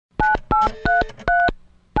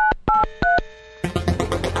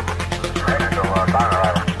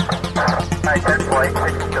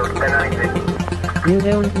You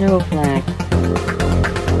Don't Know Flack.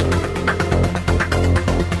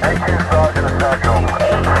 Thank you, Sergeant Essential.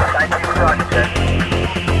 Thank you, Sergeant.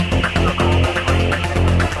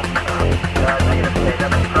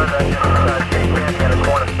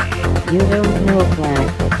 You Don't Know Flack.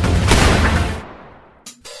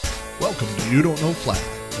 Welcome to You Don't Know Flack,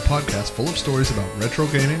 a podcast full of stories about retro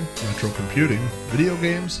gaming, retro computing, video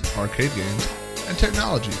games, arcade games, and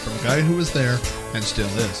technology from a guy who was there and still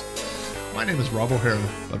is. My name is Rob O'Hara,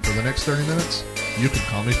 but for the next 30 minutes, you can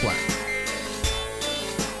call me Flack.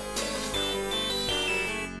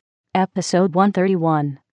 Episode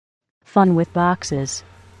 131. Fun with Boxes.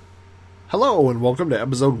 Hello, and welcome to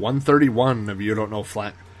episode 131 of You Don't Know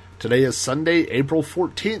Flack. Today is Sunday, April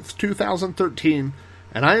 14th, 2013,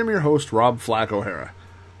 and I am your host, Rob Flack O'Hara.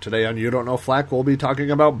 Today on You Don't Know Flack, we'll be talking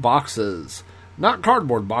about boxes. Not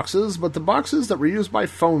cardboard boxes, but the boxes that were used by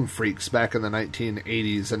phone freaks back in the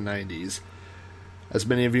 1980s and 90s. As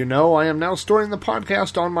many of you know, I am now storing the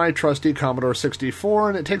podcast on my trusty Commodore 64,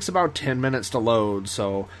 and it takes about 10 minutes to load,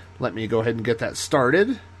 so let me go ahead and get that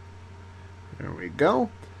started. There we go.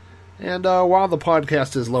 And while the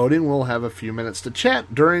podcast is loading, we'll have a few minutes to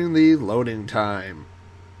chat during the loading time.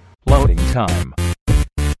 Loading time.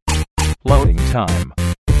 Loading time.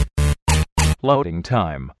 Loading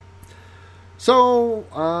time.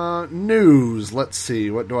 So, news. Let's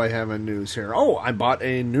see. What do I have in news here? Oh, I bought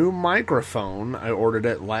a new microphone. I ordered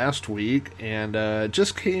it last week, and it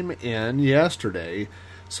just came in yesterday.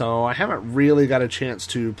 So I haven't really got a chance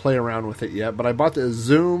to play around with it yet, but I bought the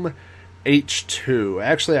Zoom H2.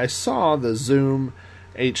 Actually, I saw the Zoom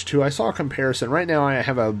H2. I saw a comparison. Right now I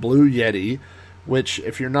have a Blue Yeti, which,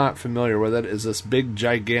 if you're not familiar with it, is this big,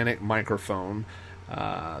 gigantic microphone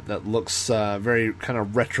that looks very kind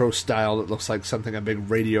of retro style. It looks like something a big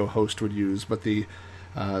radio host would use. But the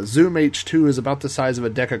Zoom H2 is about the size of a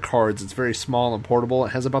deck of cards. It's very small and portable.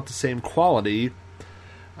 It has about the same quality,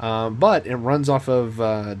 but it runs off of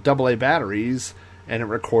AA batteries, and it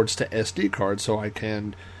records to SD cards, so I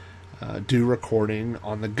can do recording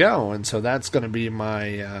on the go. And so that's going to be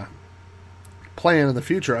my plan in the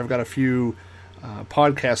future. I've got a few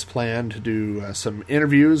podcasts planned to do some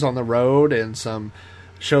interviews on the road and some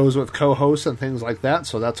shows with co-hosts and things like that.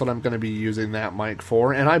 So that's what I'm going to be using that mic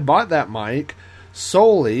for. And I bought that mic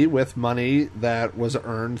solely with money that was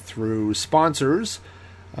earned through sponsors,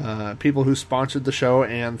 people who sponsored the show,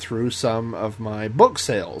 and through some of my book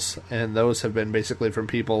sales. And those have been basically from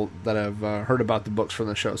people that have heard about the books from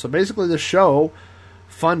the show. So basically the show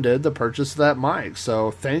funded the purchase of that mic. So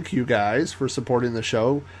thank you guys for supporting the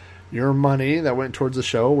show. Your money that went towards the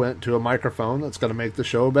show went to a microphone that's going to make the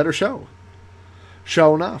show a better show.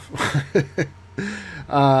 Show enough.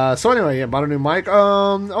 So anyway, I bought a new mic. The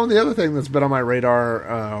other thing that's been on my radar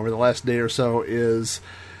over the last day or so is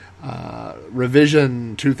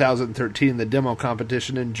Revision 2013, the demo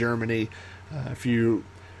competition in Germany. If you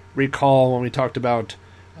recall, when we talked about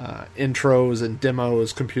intros and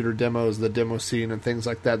demos, computer demos, the demo scene and things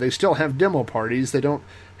like that, they still have demo parties. They don't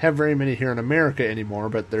have very many here in America anymore,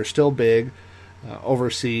 but they're still big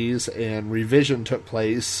overseas, and Revision took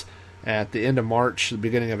place at the end of March, the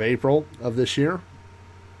beginning of April of this year.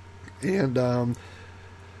 And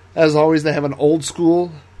as always, they have an old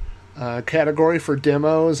school category for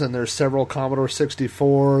demos, and there's several Commodore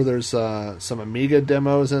 64, there's some Amiga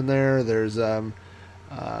demos in there, there's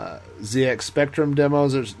ZX Spectrum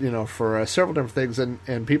demos, there's, for several different things,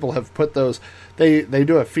 and people have put those, they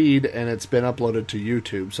do a feed, and it's been uploaded to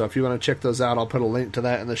YouTube, so if you want to check those out, I'll put a link to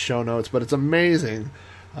that in the show notes. But it's amazing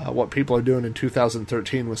what people are doing in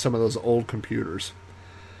 2013 with some of those old computers.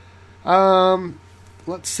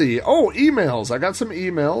 Let's see. Oh, emails. I got some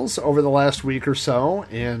emails over the last week or so,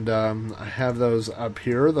 and I have those up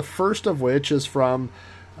here. The first of which is from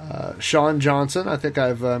Sean Johnson. I think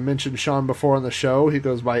I've mentioned Sean before on the show. He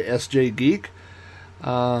goes by SJ Geek.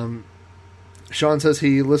 Sean says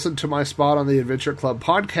he listened to my spot on the Adventure Club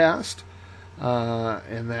podcast,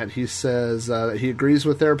 and that he says that he agrees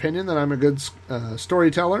with their opinion that I'm a good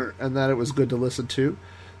storyteller, and that it was good to listen to.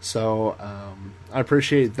 So I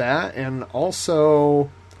appreciate that. And also,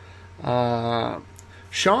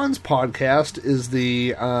 Sean's podcast is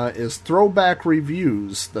Throwback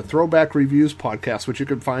Reviews, the Throwback Reviews podcast, which you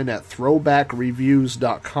can find at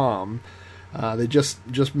throwbackreviews.com. They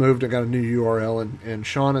just moved and got a new URL, and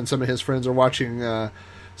Sean and some of his friends are watching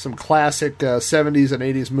some classic 70s and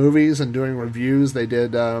 80s movies and doing reviews. They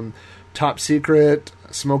did Top Secret,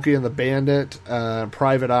 Smokey and the Bandit,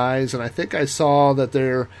 Private Eyes, and I think I saw that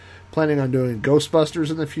they're planning on doing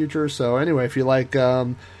Ghostbusters in the future. So anyway, if you like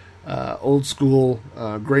old school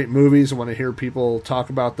great movies and want to hear people talk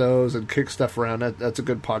about those and kick stuff around, that's a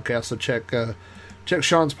good podcast. So check check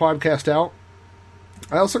Sean's podcast out.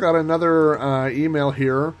 I also got another email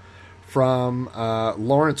here from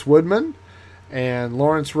Lawrence Woodman. And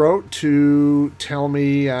Lawrence wrote to tell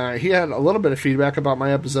me he had a little bit of feedback about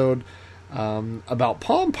my episode about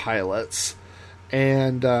Palm Pilots.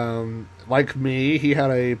 And like me, he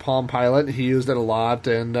had a Palm Pilot. He used it a lot.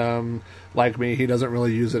 And like me, he doesn't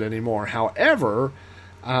really use it anymore. However,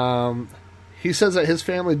 he says that his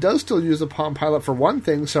family does still use the Palm Pilot for one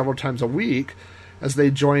thing several times a week, as they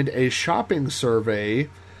joined a shopping survey.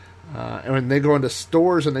 And when they go into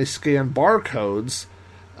stores and they scan barcodes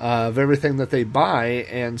of everything that they buy,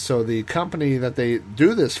 and so the company that they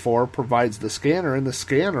do this for provides the scanner, and the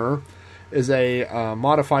scanner is a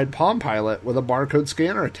modified Palm Pilot with a barcode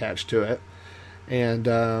scanner attached to it.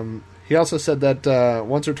 And he also said that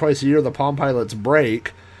once or twice a year the Palm Pilots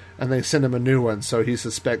break, and they send him a new one, so he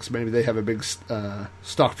suspects maybe they have a big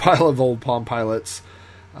stockpile of old Palm Pilots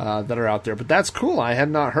that are out there. But that's cool. I had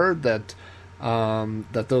not heard that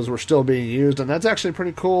that those were still being used, and that's actually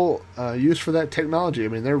pretty cool use for that technology. I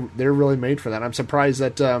mean, they're really made for that. I'm surprised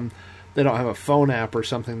that they don't have a phone app or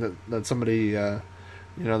something that somebody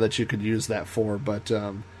that you could use that for. But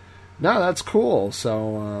no, that's cool.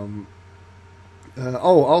 So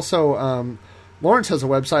also Lawrence has a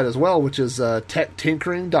website as well, which is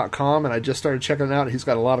techtinkering.com, and I just started checking it out. He's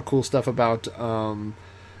got a lot of cool stuff about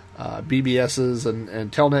BBSs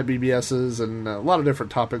and Telnet BBSs and a lot of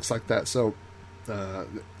different topics like that. So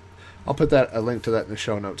I'll put a link to that in the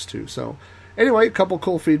show notes too. So anyway, a couple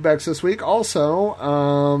cool feedbacks this week. Also,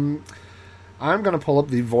 I'm going to pull up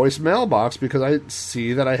the voicemail box because I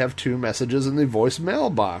see that I have 2 messages in the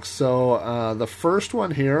voicemail box. So the first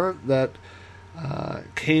one here that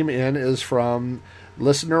came in is from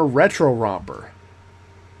listener Retro Romper.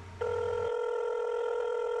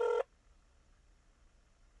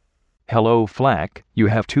 Hello, Flack. You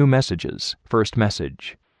have 2 messages. First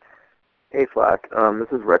message. Hey, Flack. This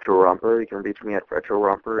is Retro Romper. You can reach me at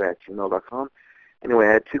retroromper@gmail.com. Anyway,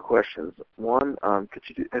 I had 2 questions. One, have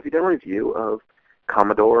you done a review of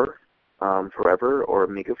Commodore Forever or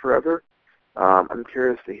Amiga Forever? I'm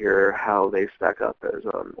curious to hear how they stack up as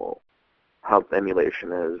how the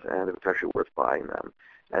emulation is and if it's actually worth buying them.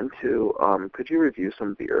 And 2, could you review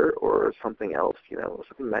some beer or something else?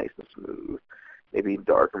 Something nice and smooth. Maybe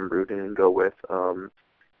dark and brooding, and go with,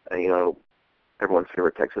 everyone's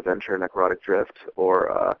favorite text adventure, Necrotic Drift, or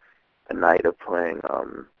a night of playing,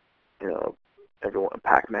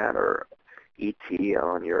 Pac-Man or E.T.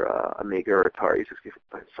 on your Amiga or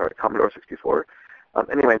Commodore 64.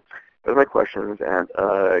 Anyway, those are my questions, and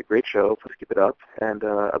great show. Please keep it up, and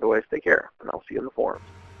otherwise, take care, and I'll see you in the forums.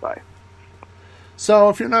 Bye. So,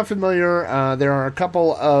 if you're not familiar, there are a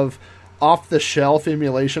couple of off-the-shelf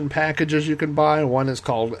emulation packages you can buy. One is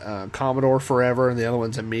called Commodore Forever, and the other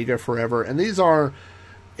one's Amiga Forever. And these are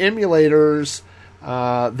emulators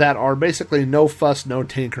that are basically no fuss, no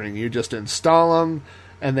tinkering. You just install them,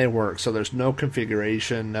 and they work. So there's no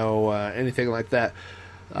configuration, no anything like that.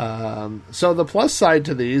 So the plus side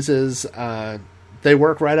to these is they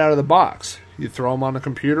work right out of the box. You throw them on a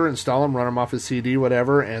computer, install them, run them off a CD,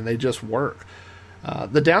 whatever, and they just work.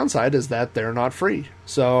 The downside is that they're not free.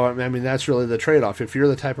 So, I mean, that's really the trade-off. If you're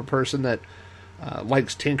the type of person that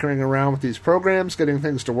likes tinkering around with these programs, getting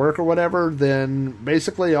things to work or whatever, then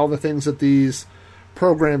basically all the things that these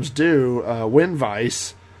programs do,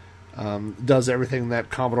 WinVice does everything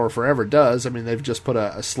that Commodore Forever does. I mean, they've just put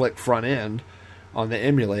a slick front end on the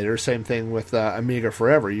emulator. Same thing with Amiga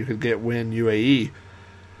Forever. You could get WinUAE,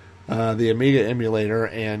 the Amiga emulator,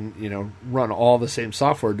 and run all the same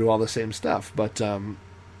software, do all the same stuff. But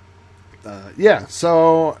yeah,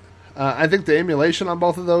 so I think the emulation on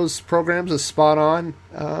both of those programs is spot on.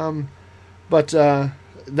 But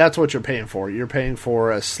that's what you're paying for. You're paying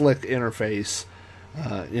for a slick interface,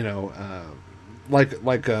 like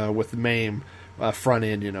with MAME front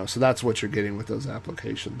end. So that's what you're getting with those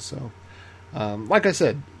applications. So, like I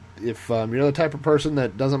said, if you're the type of person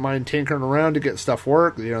that doesn't mind tinkering around to get stuff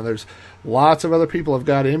work, there's lots of other people have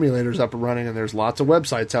got emulators up and running, and there's lots of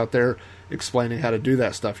websites out there explaining how to do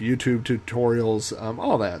that stuff, YouTube tutorials,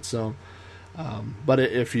 all that. So, but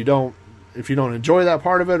if you don't enjoy that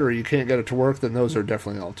part of it, or you can't get it to work, then those are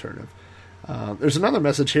definitely an alternative. There's another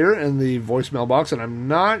message here in the voicemail box, and I'm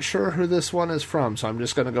not sure who this one is from, so I'm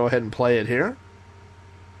just going to go ahead and play it here.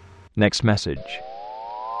 Next message.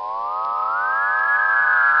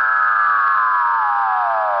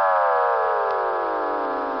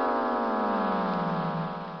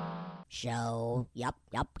 Show. Yup.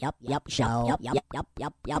 Show. Yup. Good. Yup.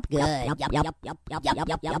 Good. Yup.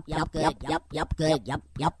 Good.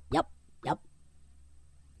 Yup.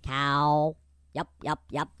 Cow. Yup, yup,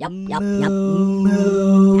 yup, yup, yup, yup.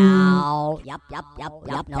 Cow. Yup, yup, yup,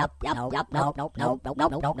 yup, yup, yup, yup, nope, nope, nope, nope, nope,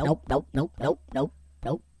 nope, nope, nope, nope, nope, nope,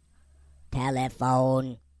 nope.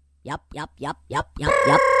 Telephone. Yup, yup, yup, yup, yup,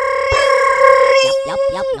 yup. Yup,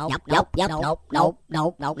 yup, nope, yup, yup, nope, nope, nope,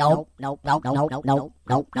 nope, nope, nope, nope, nope, nope, nope, nope,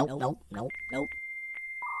 nope, nope, nope, nope.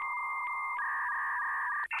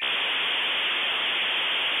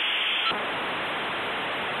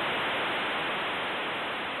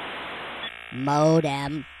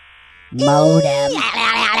 Modem. Modem.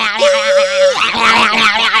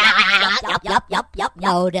 Yup, yup, yup, yup,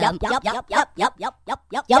 modem. Yup, yup, yup, yup, yup, yup, yup,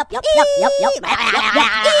 yup, yup, yup, yup, yup, modem.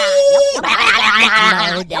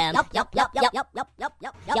 Yup, yup, yup, yup, yup, yup, yup, yup,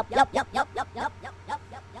 yup, yup, yup, yup, yup, yup,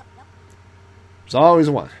 yup, yup. There's always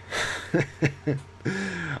one.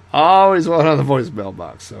 Always one on the voicemail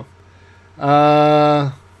box. So,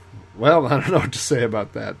 well, I don't know what to say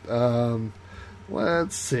about that.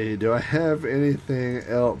 Let's see. Do I have anything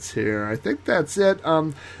else here? I think that's it.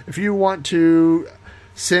 If you want to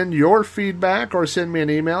send your feedback or send me an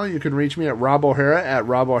email, you can reach me at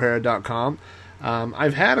robohara@robohara.com.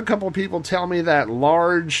 I've had a couple people tell me that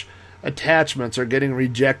large attachments are getting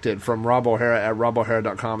rejected from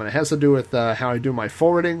robohara@robohara.com, and it has to do with how I do my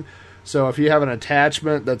forwarding. So if you have an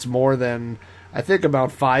attachment that's more than, I think,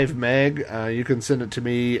 about 5 meg, you can send it to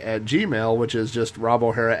me at Gmail, which is just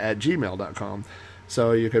robohara@gmail.com.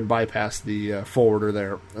 So you can bypass the forwarder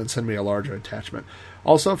there and send me a larger attachment.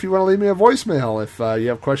 Also, if you want to leave me a voicemail, if you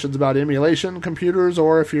have questions about emulation computers,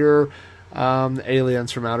 or if you're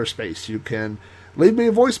aliens from outer space, you can leave me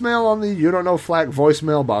a voicemail on the You Don't Know Flack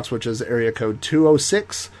voicemail box, which is area code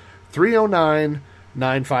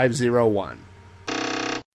 206-309-9501.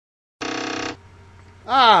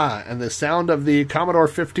 And the sound of the Commodore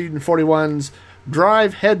 1541's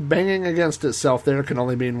drive head banging against itself there can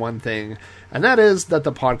only mean one thing, and that is that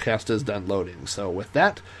the podcast is done loading. So with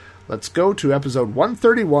that, let's go to episode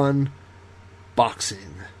 131,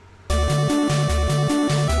 Boxing.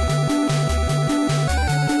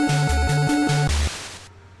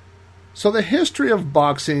 So the history of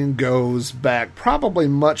boxing goes back probably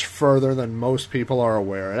much further than most people are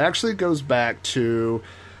aware. It actually goes back to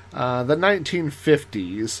the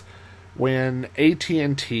 1950s, when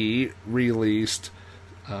AT&T released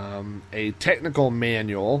a technical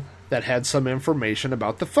manual that had some information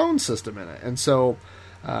about the phone system in it. And so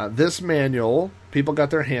this manual, people got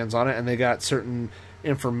their hands on it, and they got certain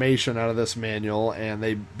information out of this manual, and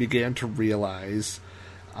they began to realize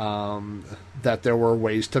that there were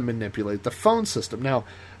ways to manipulate the phone system. Now,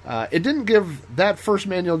 that first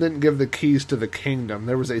manual didn't give the keys to the kingdom.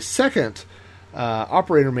 There was a second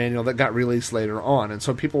operator manual that got released later on, and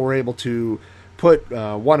so people were able to put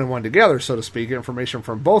one and one together, so to speak, information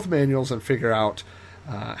from both manuals, and figure out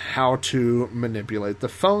how to manipulate the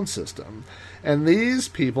phone system. And these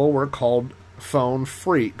people were called phone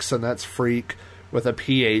phreaks, and that's phreak with a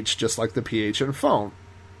PH, just like the PH in phone.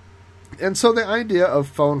 And so the idea of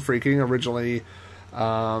phone phreaking originally,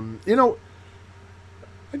 I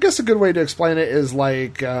guess a good way to explain it is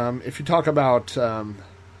like if you talk about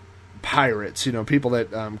pirates, people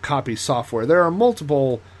that copy software. There are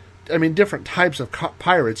multiple, different types of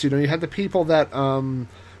pirates. You had the people that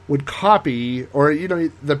would copy, or,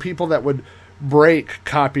 the people that would break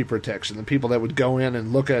copy protection, the people that would go in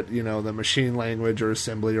and look at, the machine language or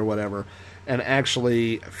assembly or whatever, and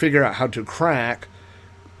actually figure out how to crack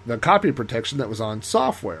the copy protection that was on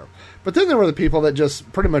software. But then there were the people that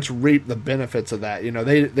just pretty much reaped the benefits of that.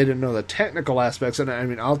 They didn't know the technical aspects, and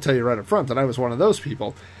I'll tell you right up front that I was one of those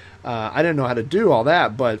people. I didn't know how to do all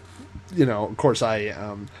that, but, of course I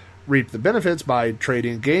reaped the benefits by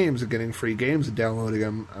trading games and getting free games and downloading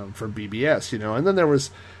them for BBS, And then there was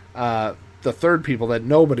the third people that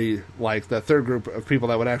nobody liked, the third group of people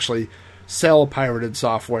that would actually sell pirated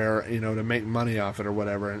software, to make money off it or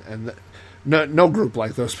whatever, and no group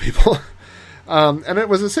like those people. And it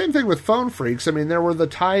was the same thing with phone phreaks. There were the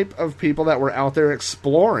type of people that were out there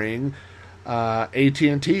exploring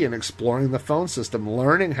AT&T and exploring the phone system,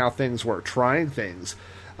 learning how things work, trying things.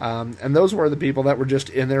 And those were the people that were just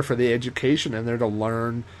in there for the education, in there to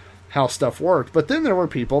learn how stuff worked. But then there were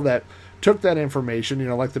people that took that information,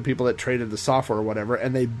 like the people that traded the software or whatever,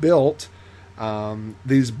 and they built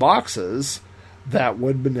these boxes that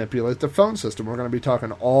would manipulate the phone system. We're going to be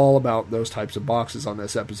talking all about those types of boxes on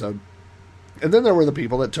this episode. And then there were the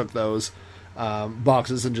people that took those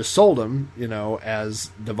boxes and just sold them, as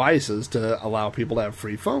devices to allow people to have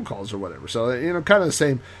free phone calls or whatever. So, kind of the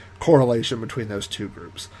same correlation between those two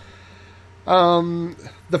groups.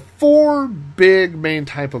 The four big main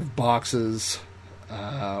type of boxes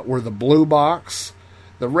were the blue box,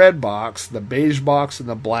 the red box, the beige box, and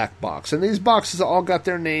the black box. And these boxes all got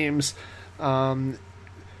their names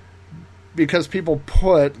because people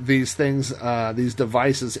put these things, these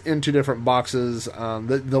devices, into different boxes.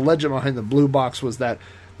 The legend behind the blue box was that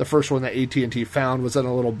the first one that AT&T found was in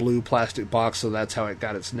a little blue plastic box, so that's how it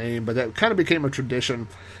got its name. But that kind of became a tradition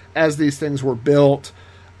as these things were built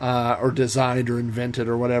or designed or invented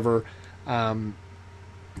or whatever,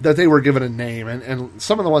 that they were given a name. And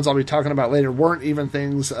some of the ones I'll be talking about later weren't even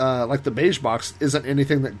things like the beige box isn't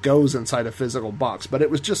anything that goes inside a physical box, but it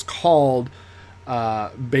was just called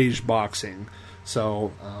beige boxing.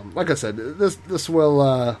 So, like I said, this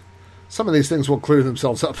will some of these things will clear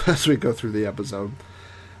themselves up as we go through the episode.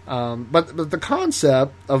 But the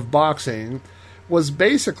concept of boxing was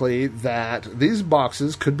basically that these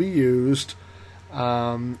boxes could be used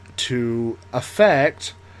to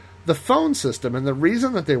affect the phone system. And the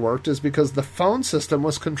reason that they worked is because the phone system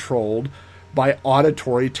was controlled by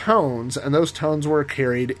auditory tones, and those tones were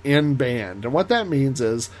carried in band. And what that means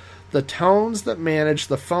is the tones that managed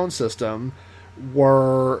the phone system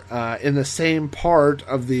were in the same part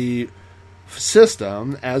of the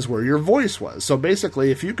system as where your voice was. So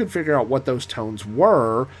basically, if you could figure out what those tones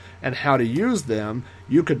were and how to use them,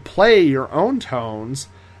 you could play your own tones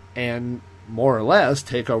and more or less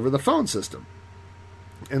take over the phone system.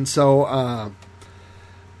 And so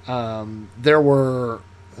there were,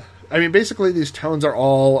 basically these tones are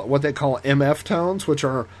all what they call MF tones, which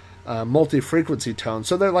are multi-frequency tones.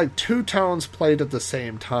 So they're like two tones played at the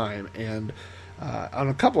same time. And on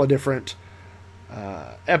a couple of different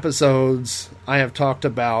episodes, I have talked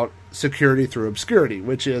about security through obscurity,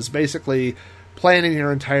 which is basically planning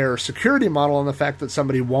your entire security model on the fact that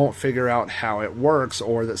somebody won't figure out how it works,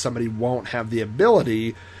 or that somebody won't have the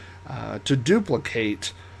ability to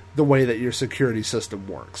duplicate the way that your security system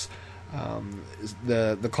works.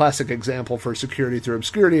 The classic example for security through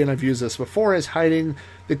obscurity, and I've used this before, is hiding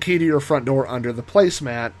the key to your front door under the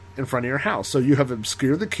placemat in front of your house. So you have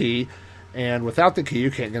obscured the key, and without the key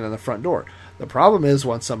you can't get in the front door. The problem is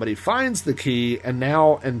once somebody finds the key and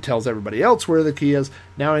tells everybody else where the key is,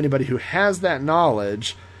 now anybody who has that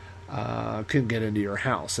knowledge can get into your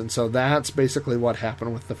house. And so that's basically what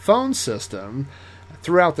happened with the phone system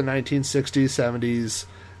throughout the 1960s, 70s,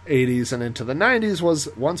 80s, and into the 90s. Was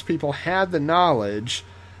once people had the knowledge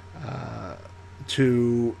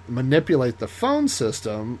to manipulate the phone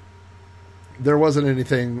system, there wasn't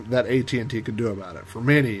anything that AT&T could do about it for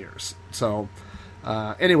many years. So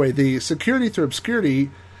anyway, the security through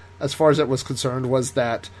obscurity, as far as it was concerned, was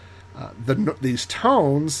that these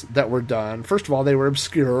tones that were done, first of all, they were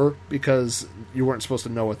obscure because you weren't supposed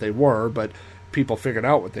to know what they were, but people figured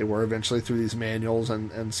out what they were eventually through these manuals,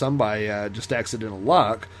 and some by just accidental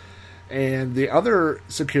luck. And the other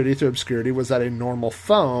security through obscurity was that a normal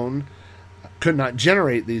phone could not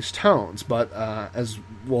generate these tones, but as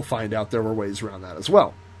we'll find out, there were ways around that as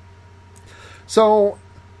well. So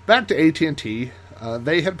back to AT&T,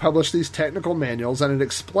 they had published these technical manuals, and it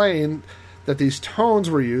explained that these tones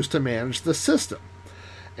were used to manage the system.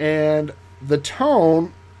 And the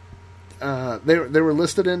tone, they were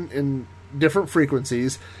listed in different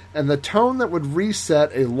frequencies, and the tone that would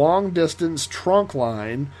reset a long-distance trunk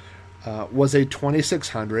line was a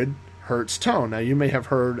 2600 hertz tone. Now, you may have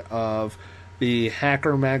heard of the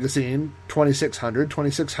Hacker magazine 2600.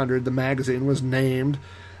 2600, the magazine, was named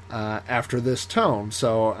after this tone.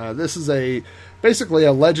 So this is basically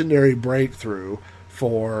a legendary breakthrough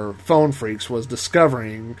for phone phreaks, was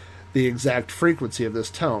discovering the exact frequency of this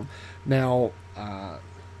tone. Now,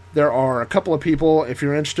 there are a couple of people, if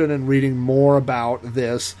you're interested in reading more about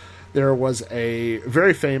this, there was a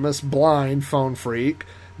very famous blind phone phreak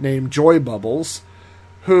named Joy Bubbles,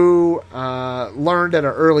 who learned at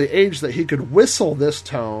an early age that he could whistle this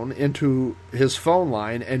tone into his phone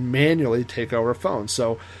line and manually take over phones.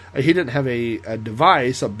 So he didn't have a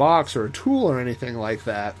device, a box, or a tool or anything like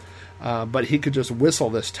that, but he could just whistle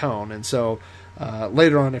this tone. And so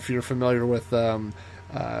later on, if you're familiar with Kevin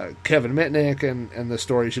Mitnick and the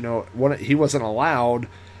stories, he wasn't allowed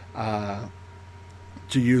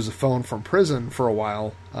to use a phone from prison for a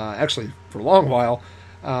while, actually for a long while,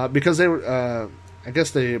 because they were, I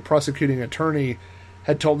guess the prosecuting attorney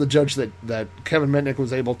had told the judge that Kevin Mitnick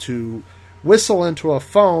was able to whistle into a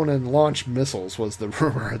phone and launch missiles, was the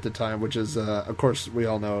rumor at the time, which is, of course, we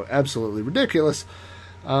all know, absolutely ridiculous.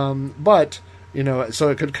 But, so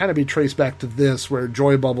it could kind of be traced back to this, where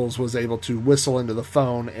Joy Bubbles was able to whistle into the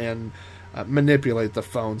phone and manipulate the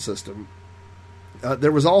phone system.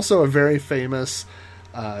 There was also a very famous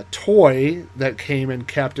toy that came in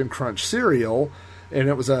Captain Crunch cereal, and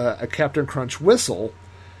it was a Captain Crunch whistle.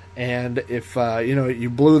 And if you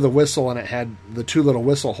blew the whistle and it had the two little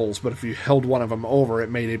whistle holes, but if you held one of them over, it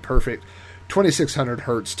made a perfect 2600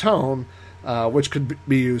 hertz tone, which could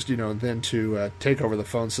be used, then to take over the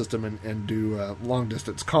phone system and do long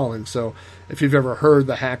distance calling. So if you've ever heard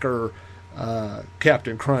the hacker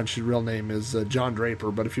Captain Crunch, his real name is John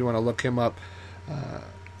Draper, but if you want to look him up,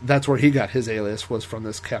 that's where he got his alias, was from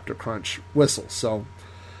this Captain Crunch whistle. So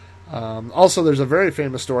also there's a very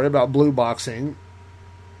famous story about blue boxing.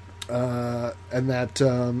 And that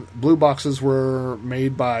blue boxes were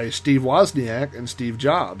made by Steve Wozniak and Steve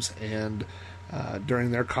Jobs, and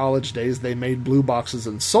during their college days they made blue boxes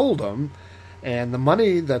and sold them, and the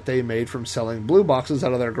money that they made from selling blue boxes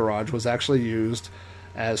out of their garage was actually used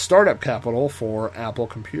as startup capital for Apple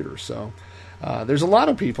computers. So there's a lot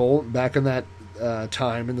of people back in that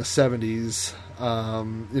time in the 70s,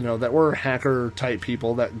 that were hacker type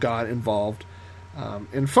people that got involved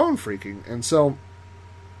in phone phreaking. And so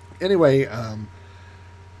anyway,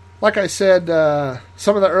 like I said,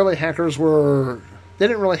 some of the early hackers they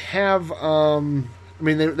didn't really have,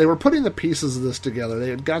 they were putting the pieces of this together. They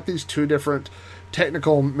had got these two different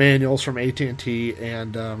technical manuals from AT&T,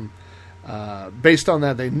 and based on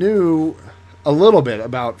that, they knew a little bit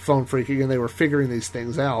about phone phreaking, and they were figuring these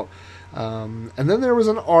things out. And then there was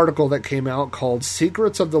an article that came out called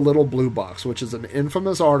Secrets of the Little Blue Box, which is an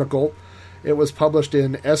infamous article. It was published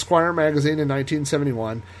in Esquire magazine in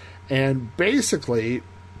 1971. And basically,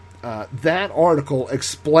 that article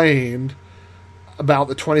explained about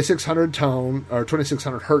the 2600 tone, or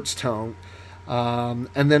 2600 hertz tone,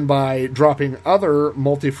 and then by dropping other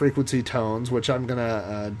multi-frequency tones, which I'm going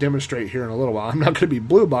to demonstrate here in a little while. I'm not going to be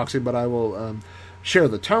blue boxing, but I will share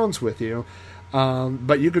the tones with you.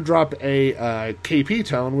 But you could drop a KP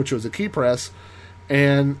tone, which was a key press,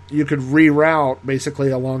 and you could reroute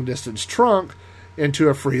basically a long-distance trunk into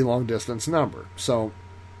a free long-distance number. So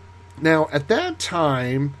now, at that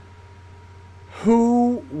time,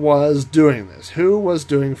 who was doing this? Who was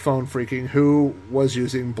doing phone phreaking? Who was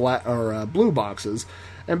using blue boxes?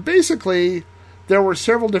 And basically, there were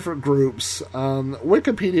several different groups.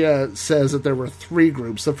 Wikipedia says that there were three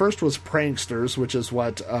groups. The first was pranksters, which is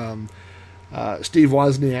what Steve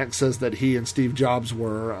Wozniak says that he and Steve Jobs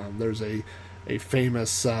were. There's a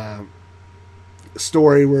famous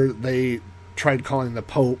story where they tried calling the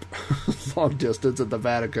Pope long distance at the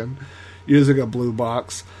Vatican using a blue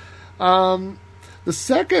box. The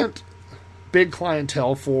second big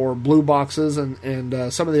clientele for blue boxes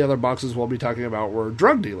and some of the other boxes we'll be talking about were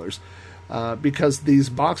drug dealers, because these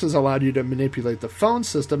boxes allowed you to manipulate the phone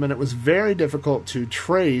system, and it was very difficult to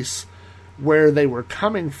trace where they were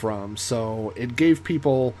coming from. So it gave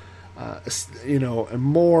people a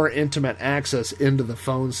more intimate access into the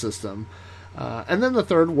phone system. And then the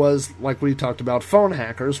third was, like we talked about, phone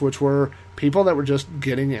hackers, which were people that were just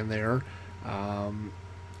getting in there,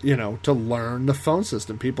 to learn the phone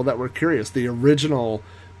system. People that were curious. The original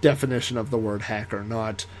definition of the word hacker,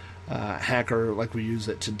 not hacker like we use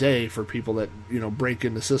it today for people that, break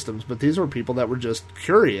into systems. But these were people that were just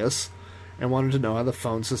curious and wanted to know how the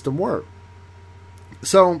phone system worked.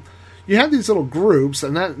 So you had these little groups,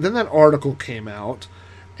 and then that article came out,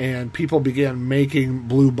 and people began making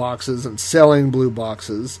blue boxes and selling blue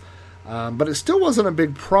boxes, but it still wasn't a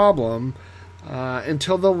big problem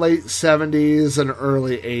until the late 70s and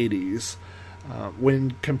early 80s,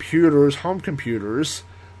 when home computers,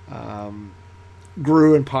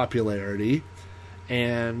 grew in popularity,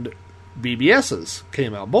 and BBSs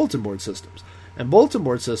came out, bulletin board systems. And bulletin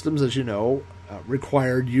board systems, as you know,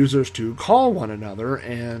 required users to call one another,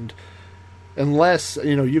 and unless,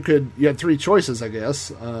 you had three choices, I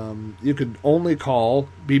guess. You could only call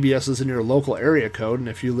BBSs in your local area code, and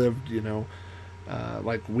if you lived,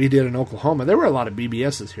 like we did in Oklahoma, there were a lot of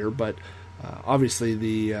BBSs here, but obviously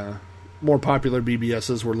the more popular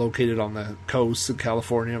BBSs were located on the coasts of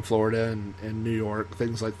California and Florida and New York,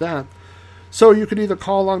 things like that. So you could either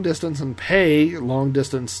call long distance and pay long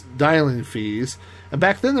distance dialing fees, and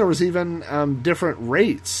back then there was even different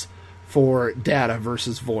rates for data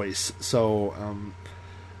versus voice. So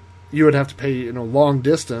you would have to pay, long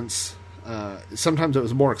distance. Sometimes it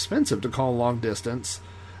was more expensive to call long distance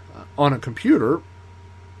on a computer,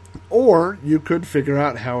 or you could figure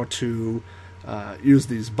out how to use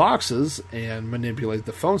these boxes and manipulate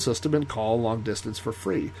the phone system and call long distance for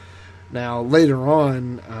free. Now, later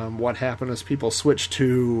on, what happened is people switched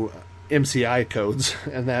to MCI codes,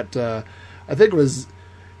 and that I think was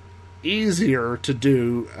easier to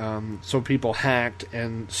do, so people hacked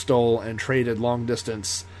and stole and traded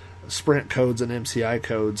long-distance Sprint codes and MCI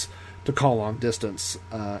codes to call long distance.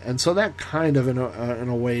 And so that kind of, in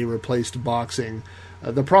a way, replaced boxing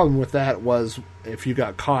The problem with that was if you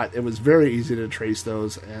got caught, it was very easy to trace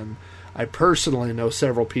those, and I personally know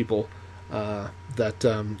several people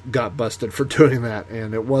that got busted for doing that,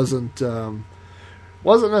 and it wasn't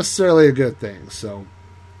necessarily a good thing. So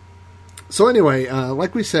anyway,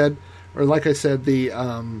 like I said, the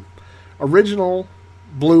original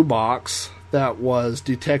blue box that was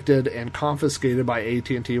detected and confiscated by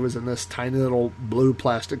AT&T was in this tiny little blue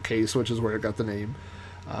plastic case, which is where it got the name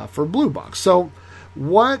for blue box. So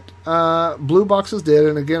what blue boxes did,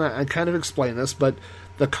 and again, I kind of explained this, but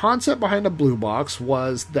the concept behind a blue box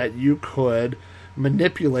was that you could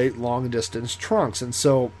manipulate long-distance trunks. And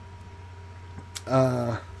so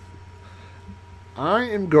I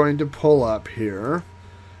am going to pull up here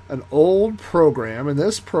an old program. And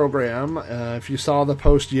this program, if you saw the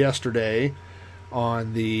post yesterday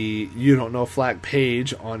on the You Don't Know Flack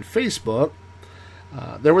page on Facebook,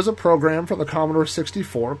 there was a program for the Commodore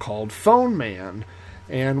 64 called Phun.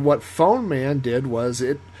 And what Phun did was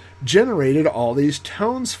it generated all these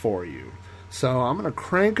tones for you. So I'm going to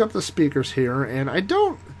crank up the speakers here, and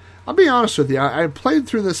I'll be honest with you, I played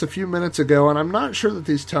through this a few minutes ago, and I'm not sure that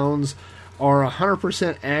these tones are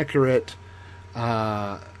 100% accurate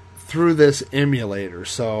through this emulator.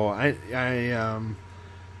 So I'm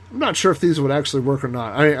not sure if these would actually work or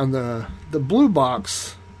not. On the blue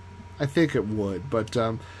box, I think it would, but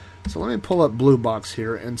so let me pull up blue box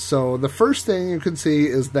here. And so the first thing you can see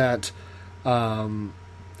is that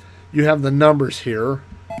you have the numbers here.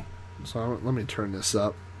 So let me turn this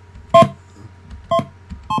up.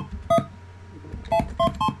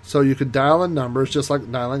 So you could dial the numbers just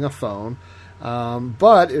like dialing a phone.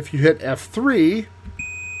 But if you hit F3,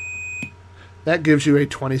 that gives you a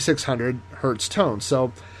 2600 hertz tone.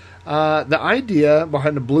 So the idea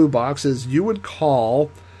behind the blue box is you would call,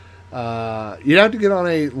 you'd have to get on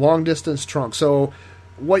a long distance trunk. So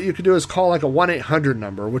what you could do is call like a 1-800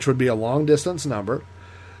 number, which would be a long distance number.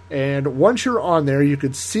 And once you're on there, you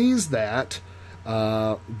could seize that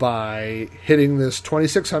by hitting this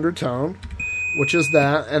 2600 tone, which is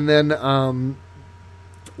that. And then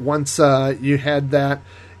once you had that,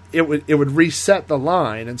 it would reset the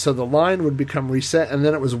line. And so the line would become reset, and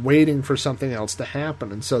then it was waiting for something else to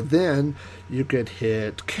happen. And so then you could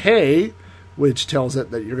hit K, which tells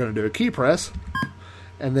it that you're going to do a key press.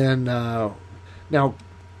 And then now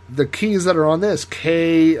the keys that are on this,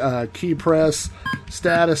 K, key press,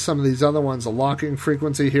 status, some of these other ones, a locking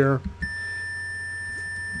frequency here.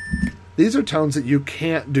 These are tones that you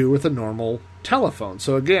can't do with a normal telephone.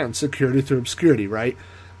 So again, security through obscurity, right?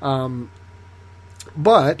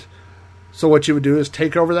 But, so what you would do is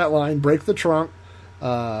take over that line, break the trunk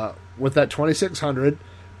with that 2600,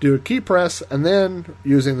 do a key press, and then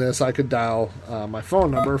using this I could dial my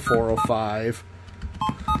phone number, 405,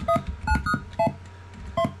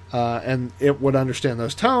 and it would understand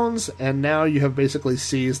those tones, and now you have basically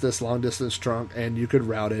seized this long-distance trunk, and you could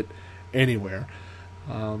route it anywhere.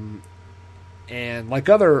 And like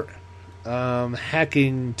other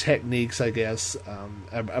hacking techniques, I guess,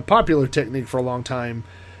 a popular technique for a long time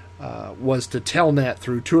was to telnet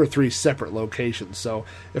through 2 or 3 separate locations. So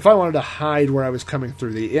if I wanted to hide where I was coming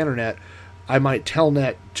through the internet, I might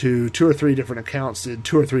telnet to 2 or 3 different accounts in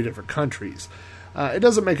 2 or 3 different countries. It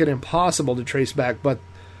doesn't make it impossible to trace back, but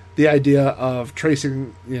the idea of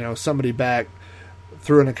tracing, somebody back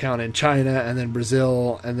through an account in China and then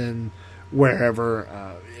Brazil and then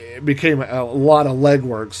wherever, it became a lot of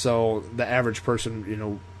legwork. So the average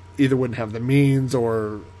person, either wouldn't have the means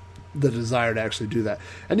or the desire to actually do that.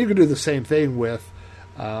 And you could do the same thing with,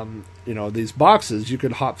 these boxes. You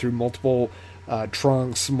could hop through multiple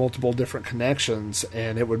trunks, multiple different connections,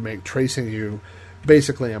 and it would make tracing you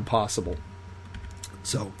basically impossible.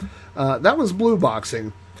 So that was blue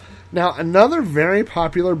boxing. Now, another very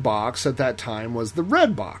popular box at that time was the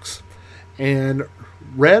red box. And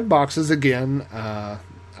red boxes, again,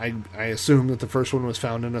 I assume that the first one was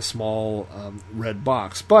found in a small red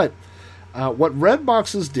box. But what red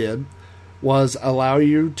boxes did was allow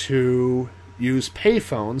you to use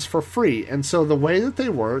payphones for free. And so the way that they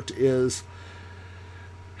worked is,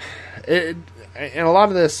 and a lot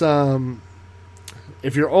of this,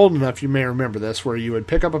 if you're old enough, you may remember this, where you would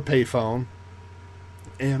pick up a payphone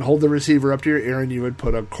and hold the receiver up to your ear, and you would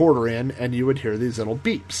put a quarter in, and you would hear these little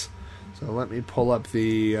beeps. So let me pull up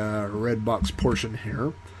the red box portion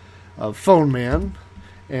here of Phun.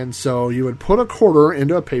 And so you would put a quarter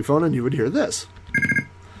into a payphone, and you would hear this.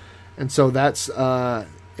 And so that's,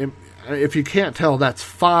 if you can't tell, that's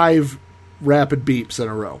 5 rapid beeps in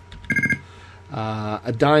a row.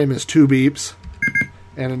 A dime is 2 beeps,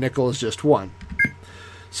 and a nickel is just 1.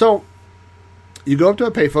 So you go up to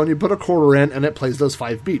a payphone, you put a quarter in, and it plays those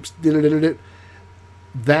 5 beeps.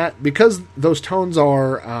 that because those tones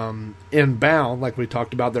are inbound, like we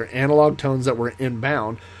talked about, they're analog tones that were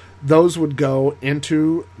inbound, those would go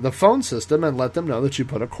into the phone system and let them know that you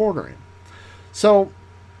put a quarter in. So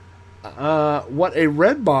what a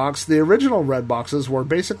red box, the original red boxes were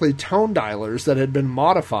basically tone dialers that had been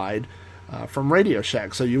modified from Radio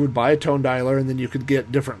Shack. So you would buy a tone dialer and then you could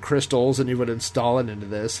get different crystals and you would install it into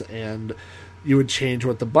this and you would change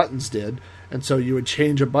what the buttons did. And so you would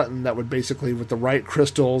change a button that would basically, with the right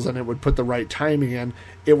crystals and it would put the right timing in,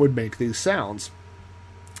 it would make these sounds.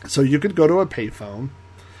 So you could go to a payphone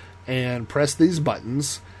and press these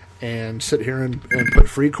buttons and sit here and put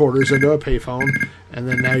free quarters into a payphone, and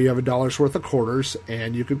then now you have $1 worth of quarters,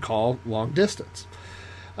 and you could call long distance.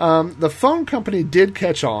 The phone company did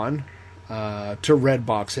catch on to red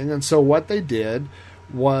boxing, and so what they did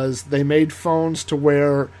was they made phones to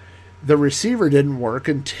where the receiver didn't work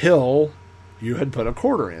until you had put a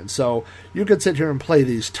quarter in. So you could sit here and play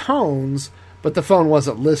these tones, but the phone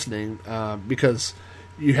wasn't listening because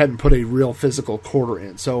you hadn't put a real physical quarter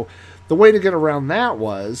in. So the way to get around that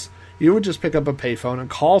was you would just pick up a payphone and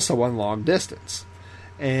call someone long distance.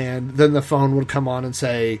 And then the phone would come on and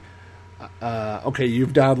say, okay,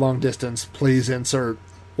 you've dialed long distance. Please insert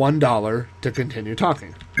 $1 to continue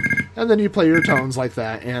talking. And then you play your tones like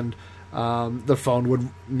that. And the phone would,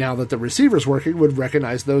 now that the receiver's working, would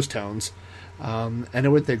recognize those tones. And it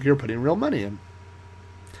would think you're putting real money in.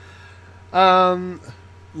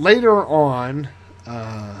 Later on,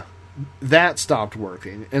 that stopped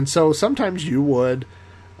working. And so sometimes you would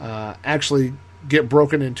actually get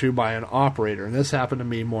broken into by an operator. And this happened to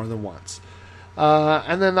me more than once.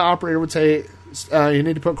 And then the operator would say, you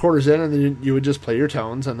need to put quarters in, and then you would just play your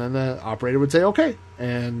tones. And then the operator would say, okay,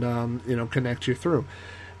 and, connect you through.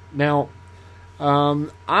 Now,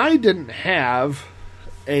 I didn't have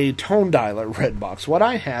a tone dialer red box. What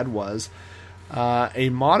I had was a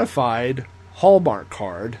modified Hallmark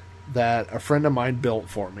card that a friend of mine built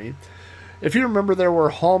for me. If you remember, there were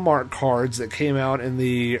Hallmark cards that came out in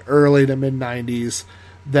the early to mid-90s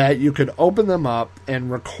that you could open them up and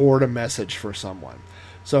record a message for someone.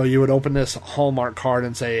 So you would open this Hallmark card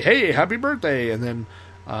and say, hey, happy birthday, and then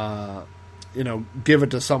give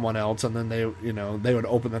it to someone else, and then they would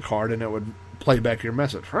open the card and it would play back your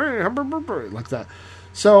message. Hey, happy birthday, like that.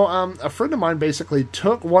 So a friend of mine basically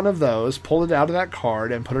took one of those, pulled it out of that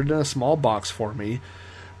card, and put it in a small box for me,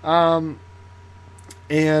 and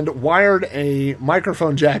wired a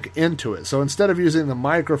microphone jack into it. So instead of using the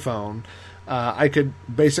microphone, I could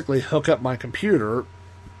basically hook up my computer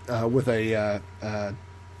with a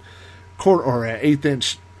quarter or an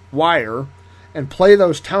 1/8-inch wire and play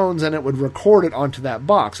those tones, and it would record it onto that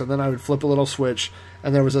box. And then I would flip a little switch,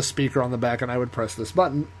 and there was a speaker on the back, and I would press this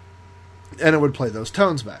button, and it would play those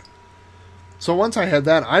tones back. So once I had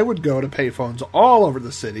that, I would go to payphones all over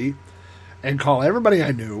the city and call everybody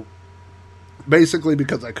I knew, basically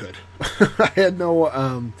because I could. I had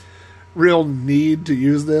no real need to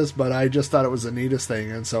use this, but I just thought it was the neatest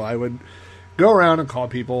thing, and so I would go around and call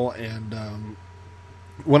people. And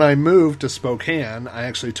when I moved to Spokane, I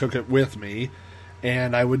actually took it with me,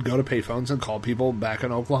 and I would go to payphones and call people back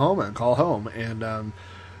in Oklahoma and call home. And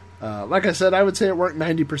like I said, I would say it worked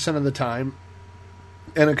 90% of the time.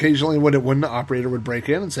 And occasionally when the operator would break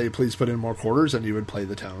in and say, please put in more quarters, and you would play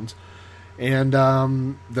the tones. And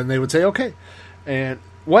then they would say, okay. And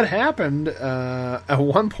what happened at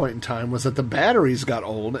one point in time was that the batteries got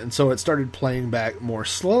old, and so it started playing back more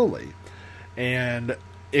slowly. And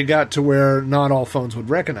it got to where not all phones would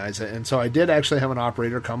recognize it. And so I did actually have an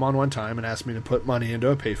operator come on one time and ask me to put money into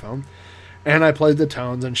a payphone. And I played the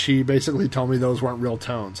tones, and she basically told me those weren't real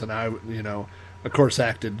tones. And I, of course,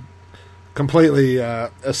 acted completely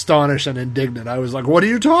astonished and indignant. I was like, what are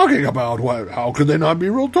you talking about? How could they not be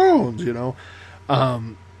real tones,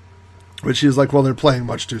 But she was like, well, they're playing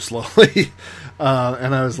much too slowly.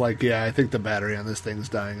 And I was like, yeah, I think the battery on this thing's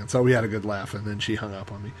dying. And so we had a good laugh, and then she hung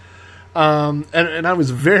up on me. And I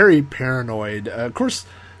was very paranoid. Of course,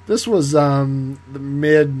 this was the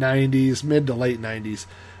mid to late 90s.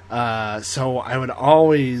 So I would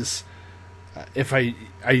always, if I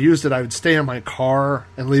used it, I would stay in my car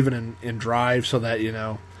and leave it in drive so that,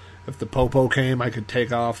 if the popo came, I could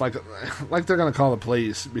take off. Like they're going to call the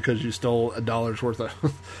police because you stole $1 worth of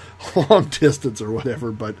long distance or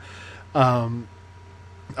whatever. But I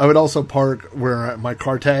would also park where my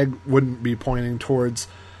car tag wouldn't be pointing towards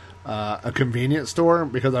a convenience store,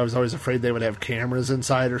 because I was always afraid they would have cameras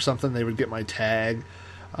inside or something. They would get my tag.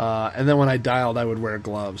 And then when I dialed, I would wear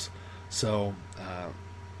gloves. So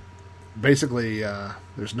basically,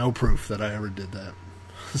 there's no proof that I ever did that.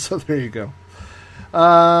 So there you go.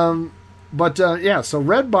 But yeah, so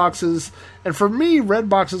red boxes, and for me, red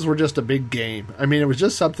boxes were just a big game. I mean, it was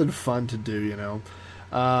just something fun to do, you know.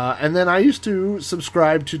 And then I used to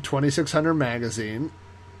subscribe to 2600 magazine.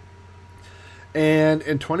 And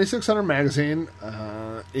in 2600 magazine,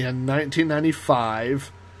 in 1995,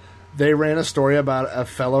 they ran a story about a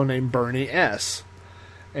fellow named Bernie S.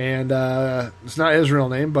 And it's not his real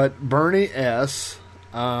name, but Bernie S.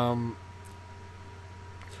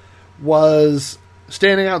 Was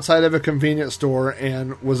standing outside of a convenience store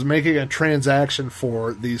and was making a transaction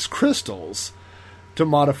for these crystals to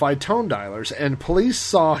modify tone dialers. And police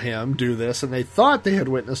saw him do this, and they thought they had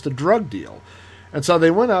witnessed a drug deal. And so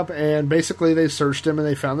they went up and basically they searched him and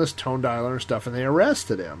they found this tone dialer and stuff, and they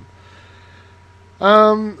arrested him.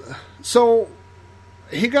 So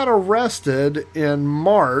he got arrested in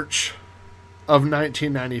March of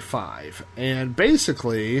 1995. And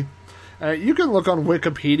basically, you can look on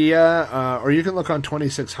Wikipedia or you can look on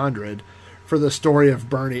 2600 for the story of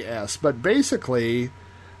Bernie S. But basically,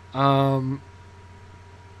 once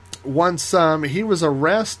he was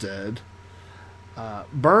arrested,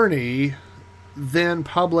 Bernie then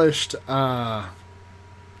published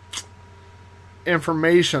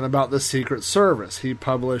information about the Secret Service. He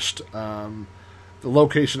published the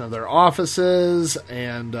location of their offices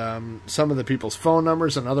and some of the people's phone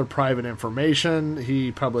numbers and other private information.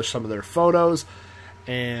 He published some of their photos.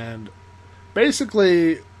 And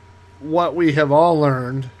basically, what we have all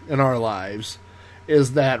learned in our lives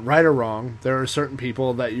is that, right or wrong, there are certain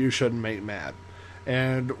people that you shouldn't make mad.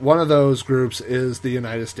 And one of those groups is the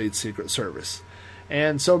United States Secret Service.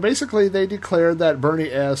 And so basically they declared that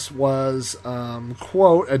Bernie S. was,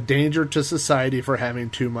 quote, a danger to society for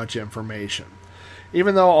having too much information.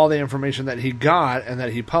 Even though all the information that he got and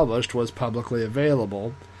that he published was publicly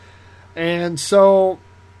available. And so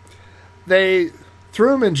they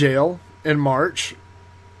threw him in jail in March,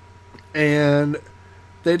 and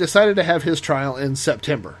they decided to have his trial in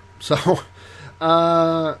September. So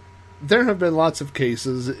there have been lots of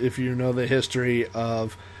cases, if you know the history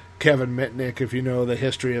of Kevin Mitnick, if you know the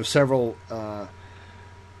history of several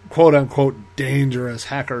quote-unquote dangerous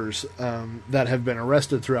hackers that have been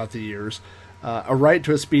arrested throughout the years. A right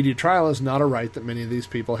to a speedy trial is not a right that many of these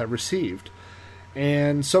people have received.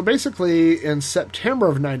 And so basically in September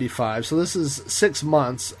of 95, so this is 6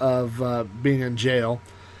 months of being in jail,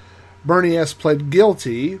 Bernie S. pled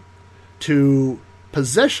guilty to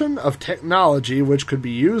possession of technology which could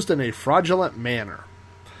be used in a fraudulent manner.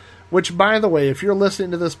 Which, by the way, if you're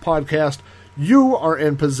listening to this podcast, you are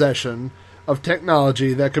in possession of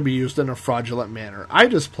technology that could be used in a fraudulent manner. I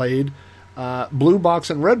just played blue box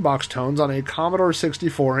and red box tones on a Commodore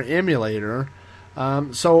 64 emulator.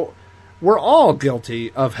 So we're all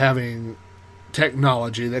guilty of having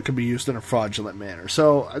technology that could be used in a fraudulent manner.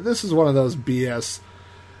 So this is one of those BS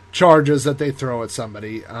charges that they throw at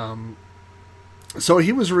somebody. So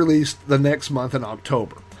he was released the next month in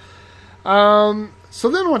October. So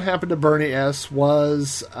then what happened to Bernie S.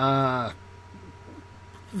 was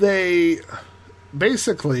they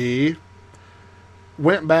basically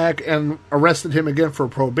went back and arrested him again for a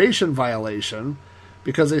probation violation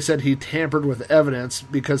because they said he tampered with evidence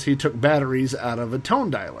because he took batteries out of a tone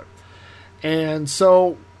dialer. And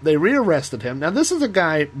so they rearrested him. Now this is a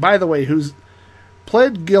guy, by the way, who's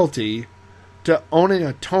pled guilty to owning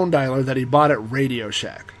a tone dialer that he bought at Radio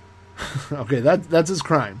Shack. Okay, that's his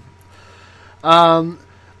crime.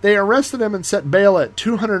 They arrested him and set bail at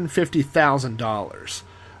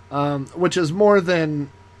 $250,000, which is more than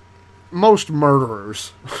most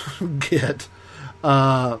murderers get.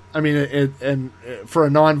 I mean, and for a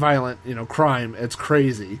nonviolent, crime, it's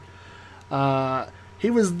crazy.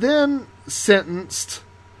 He was then sentenced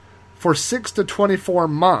for 6 to 24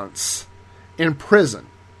 months in prison.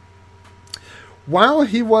 While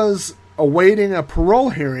he was awaiting a parole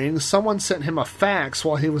hearing, someone sent him a fax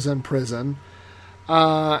while he was in prison.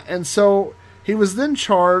 And so he was then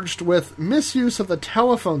charged with misuse of the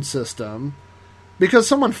telephone system because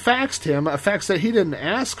someone faxed him a fax that he didn't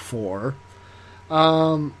ask for.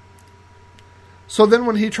 So then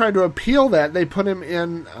when he tried to appeal that, they put him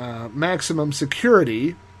in maximum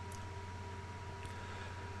security.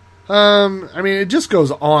 I mean, it just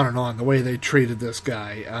goes on and on the way they treated this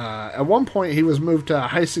guy. At one point, he was moved to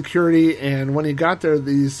high security, and when he got there,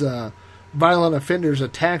 these violent offenders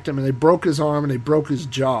attacked him, and they broke his arm and they broke his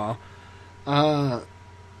jaw. When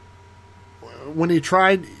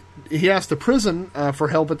he asked the prison for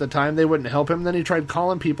help at the time. They wouldn't help him. Then he tried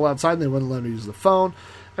calling people outside, and they wouldn't let him use the phone.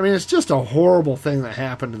 I mean, it's just a horrible thing that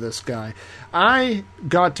happened to this guy. I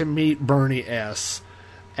got to meet Bernie S.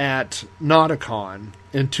 at Nauticon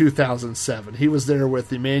in 2007. He was there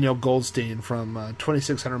with Emmanuel Goldstein from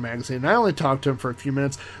 2600 Magazine. And I only talked to him for a few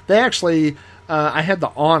minutes. They actually, I had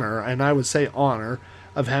the honor, and I would say honor,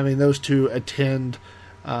 of having those two attend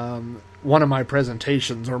one of my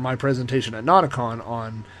presentations, or my presentation at Nauticon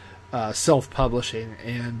on self-publishing.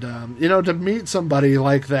 And, to meet somebody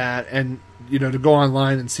like that and, to go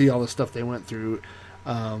online and see all the stuff they went through,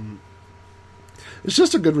 it's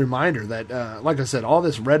just a good reminder that, like I said, all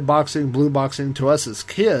this red boxing, blue boxing to us as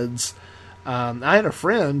kids. I had a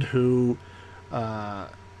friend who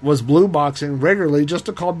was blue boxing regularly just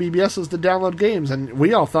to call BBSs to download games, and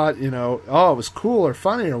we all thought, it was cool or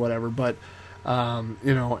funny or whatever. But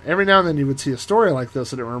every now and then you would see a story like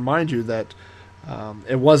this, and it would remind you that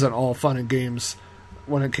it wasn't all fun and games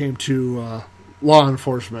when it came to law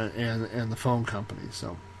enforcement and the phone company.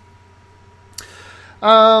 So.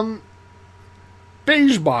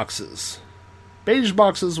 Beige boxes. Beige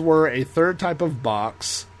boxes were a third type of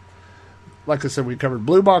box. Like I said, we covered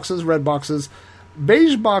blue boxes, red boxes.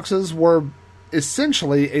 Beige boxes were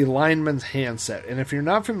essentially a lineman's handset. And if you're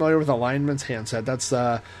not familiar with a lineman's handset, that's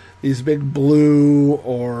these big blue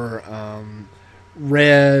or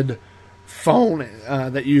red phone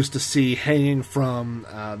that you used to see hanging from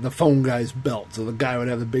the phone guy's belt. So the guy would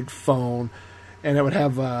have the big phone, and it would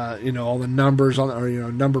have, all the numbers on,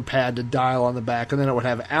 or number pad to dial on the back, and then it would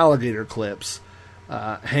have alligator clips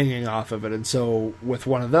hanging off of it. And so with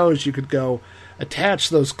one of those, you could go attach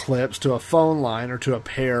those clips to a phone line or to a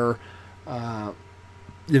pair,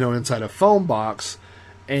 inside a phone box,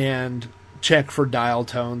 and check for dial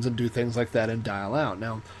tones and do things like that and dial out.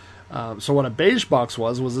 Now, so what a beige box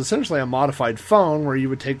was essentially a modified phone where you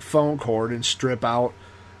would take phone cord and strip out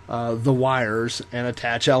the wires and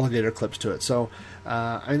attach alligator clips to it. So,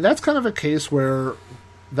 that's kind of a case where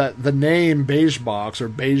the name beige box or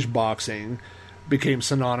beige boxing became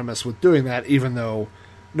synonymous with doing that, even though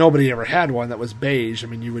nobody ever had one that was beige. I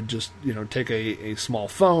mean, you would just, take a small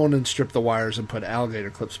phone and strip the wires and put alligator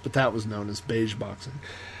clips, but that was known as beige boxing.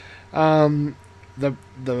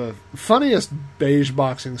 The funniest beige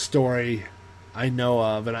boxing story I know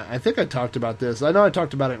of, and I think I talked about this. I know I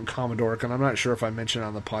talked about it in Commodore, and I'm not sure if I mentioned it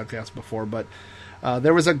on the podcast before, but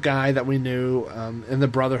there was a guy that we knew in the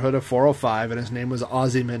Brotherhood of 405, and his name was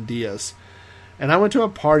Ozymandias. And I went to a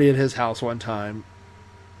party at his house one time,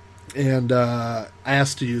 and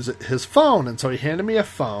asked to use his phone, and so he handed me a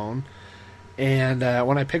phone, and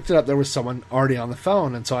when I picked it up, there was someone already on the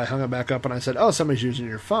phone, and so I hung it back up, and I said, "Oh, somebody's using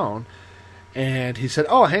your phone." And he said,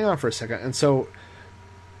 "Oh, hang on for a second." And so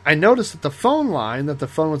I noticed that the phone line that the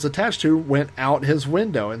phone was attached to went out his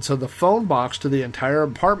window. And so the phone box to the entire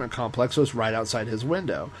apartment complex was right outside his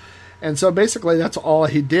window. And so basically that's all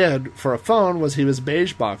he did for a phone was he was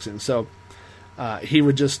beige boxing. So he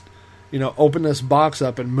would just, open this box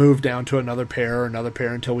up and move down to another pair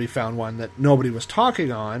until we found one that nobody was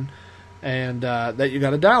talking on and that you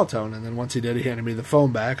got a dial tone. And then once he did, he handed me the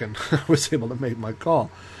phone back and I was able to make my call.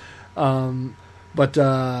 But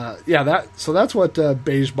that's what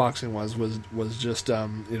beige boxing was just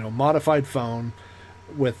modified phone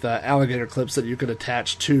with alligator clips that you could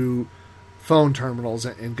attach to phone terminals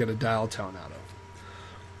and get a dial tone out of.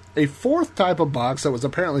 A fourth type of box that was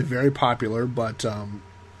apparently very popular, but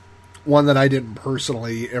one that I didn't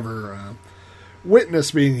personally ever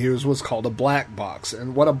witness being used was called a black box.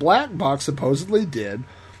 And what a black box supposedly did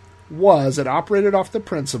was it operated off the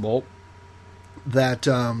principle that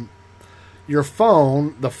your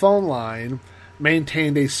phone, the phone line,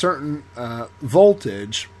 maintained a certain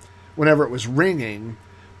voltage whenever it was ringing,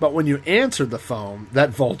 but when you answered the phone, that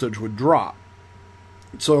voltage would drop.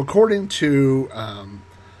 So according to,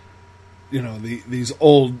 these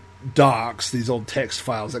old docs, these old text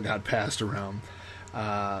files that got passed around,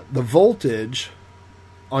 the voltage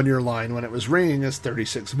on your line when it was ringing is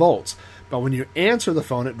 36 volts. But when you answer the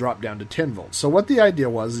phone, it dropped down to 10 volts. So what the idea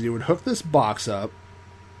was is you would hook this box up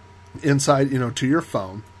inside, to your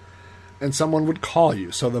phone, and someone would call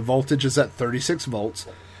you. So the voltage is at 36 volts.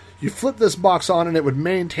 You flip this box on, and it would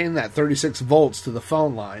maintain that 36 volts to the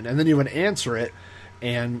phone line, and then you would answer it,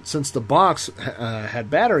 and since the box had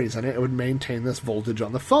batteries in it, it would maintain this voltage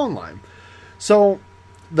on the phone line. So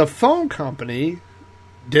the phone company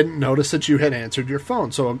didn't notice that you had answered your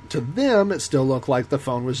phone. So to them, it still looked like the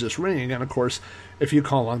phone was just ringing. And of course, if you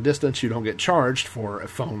call long distance, you don't get charged for a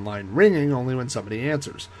phone line ringing, only when somebody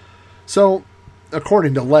answers. So,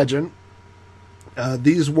 according to legend,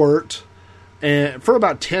 these worked for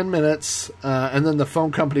about 10 minutes, and then the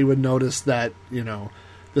phone company would notice that,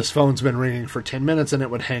 this phone's been ringing for 10 minutes, and it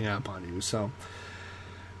would hang up on you. So,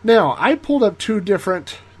 now, I pulled up two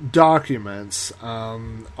different documents.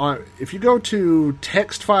 If you go to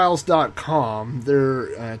textfiles.com,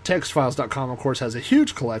 textfiles.com, of course, has a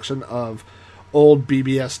huge collection of old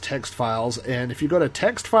BBS text files. And if you go to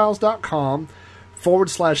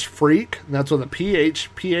textfiles.com/phreak, and that's with a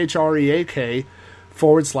PHREAK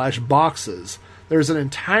 /boxes, there's an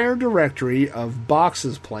entire directory of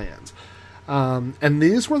boxes plans. And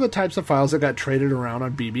these were the types of files that got traded around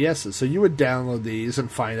on BBSs. So you would download these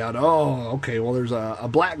and find out, oh, okay, well, there's a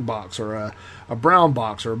black box or a brown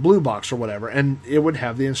box or a blue box or whatever. And it would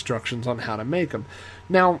have the instructions on how to make them.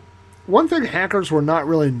 Now, one thing hackers were not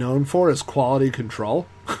really known for is quality control.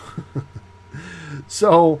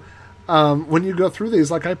 So when you go through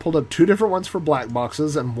these, like I pulled up 2 different ones for black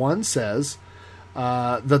boxes, and one says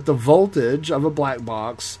that the voltage of a black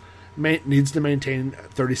box needs to maintain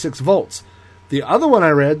 36 volts. The other one I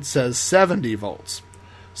read says 70 volts.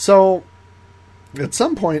 So at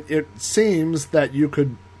some point it seems that you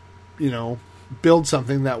could, build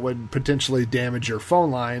something that would potentially damage your phone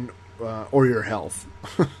line or your health.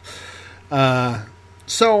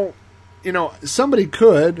 So, somebody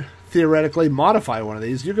could theoretically modify one of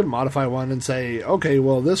these. You could modify one and say, okay,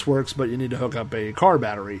 well, this works, but you need to hook up a car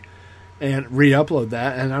battery and re-upload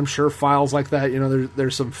that. And I'm sure files like that,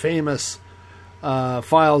 there's some famous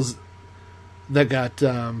files that got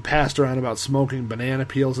passed around about smoking banana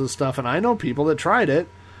peels and stuff. And I know people that tried it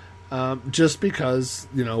just because,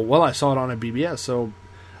 I saw it on a BBS. So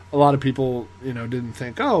a lot of people, didn't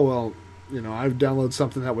think, oh, well, I've downloaded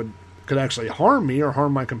something that could actually harm me or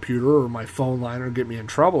harm my computer or my phone line or get me in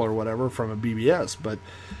trouble or whatever from a BBS. But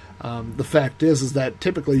the fact is that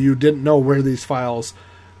typically you didn't know where these files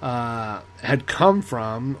had come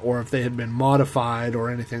from or if they had been modified or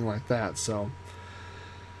anything like that. So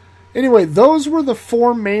anyway, those were the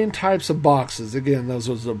 4 main types of boxes. Again, those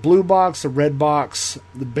was the blue box, the red box,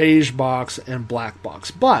 the beige box, and black box.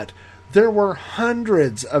 But there were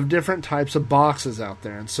hundreds of different types of boxes out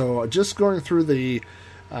there. And so just going through the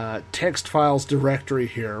text files directory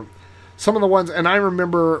here, some of the ones, and I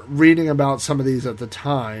remember reading about some of these at the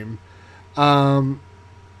time.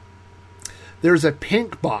 There's a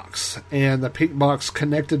pink box, and the pink box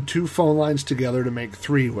connected 2 phone lines together to make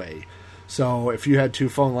 3-way. So if you had 2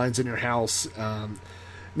 phone lines in your house,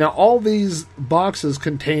 now all these boxes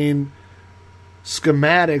contain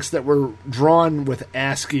schematics that were drawn with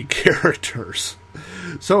ASCII characters.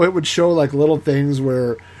 So it would show like little things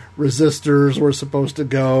where resistors were supposed to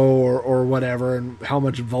go or whatever, and how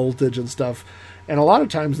much voltage and stuff. And a lot of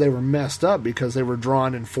times they were messed up because they were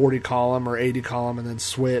drawn in 40 column or 80 column and then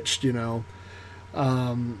switched,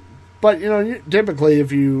 But, typically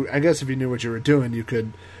if you knew what you were doing, you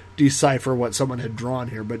could decipher what someone had drawn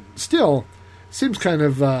here. But still, it seems kind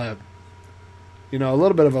of, a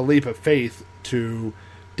little bit of a leap of faith to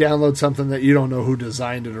download something that you don't know who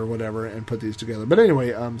designed it or whatever and put these together. But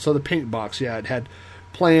anyway, so the pink box, it had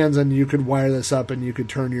plans, and you could wire this up and you could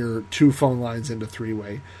turn your 2 phone lines into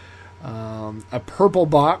 3-way. A purple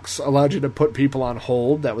box allowed you to put people on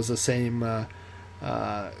hold. That was the same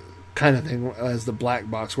kind of thing as the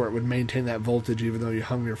black box, where it would maintain that voltage even though you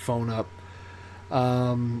hung your phone up.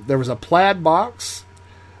 There was a plaid box,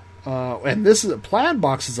 and plaid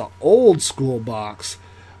box is an old school box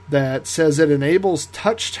that says it enables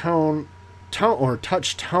touch tones,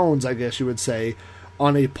 I guess you would say,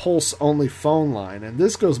 on a pulse-only phone line. And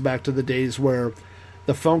this goes back to the days where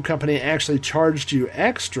the phone company actually charged you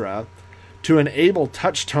extra to enable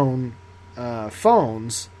touch-tone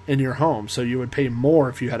phones in your home. So you would pay more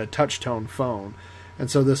if you had a touch-tone phone.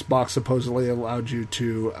 And so this box supposedly allowed you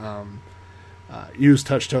to use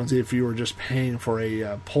touch tones if you were just paying for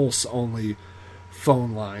a pulse-only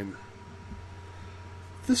phone line.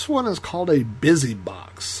 This one is called a busy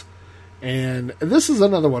box. And this is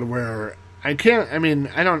another one where it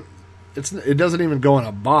doesn't even go in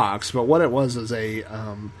a box, but what it was is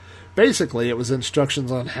basically it was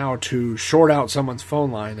instructions on how to short out someone's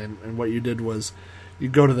phone line, and what you did was you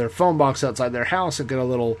go to their phone box outside their house and get a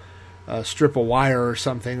little strip of wire or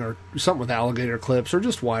something with alligator clips or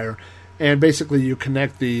just wire, and basically you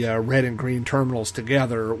connect the red and green terminals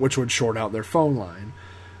together, which would short out their phone line.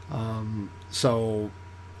 So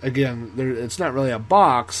again, it's not really a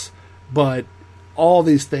box, but all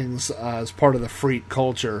these things as part of the phreak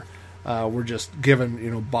culture were just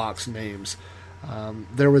given, box names.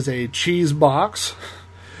 There was a cheese box,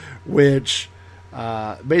 which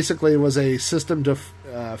basically was a system to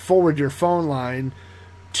forward your phone line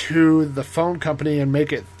to the phone company and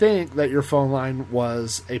make it think that your phone line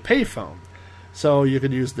was a payphone. So you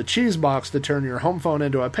could use the cheese box to turn your home phone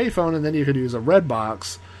into a payphone, and then you could use a red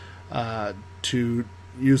box to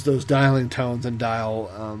use those dialing tones and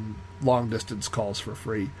dial long-distance calls for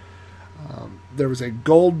free. There was a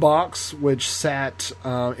gold box, which sat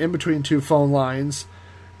in between two phone lines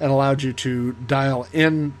and allowed you to dial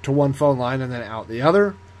in to one phone line and then out the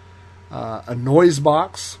other. A noise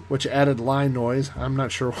box, which added line noise. I'm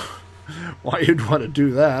not sure why you'd want to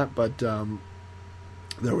do that, but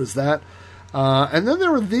there was that. And then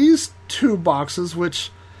there were these two boxes,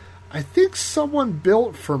 which I think someone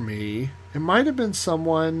built for me. It might have been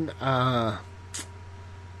someone...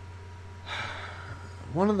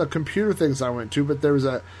 one of the computer things I went to, but there was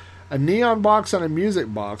a neon box and a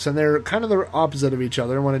music box, and they're kind of the opposite of each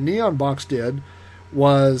other. And what a neon box did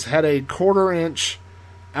was had a 1/4-inch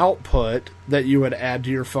output that you would add to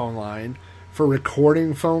your phone line for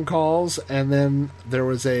recording phone calls, and then there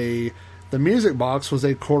was the music box was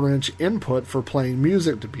a 1/4-inch input for playing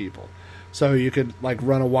music to people. So you could like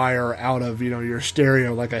run a wire out of your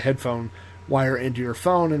stereo, like a headphone wire, into your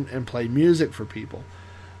phone and play music for people.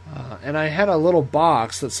 And I had a little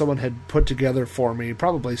box that someone had put together for me,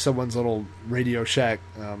 probably someone's little Radio Shack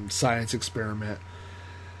science experiment.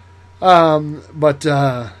 And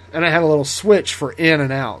I had a little switch for in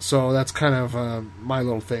and out, so that's kind of my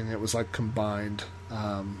little thing. It was like combined.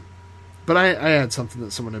 But I had something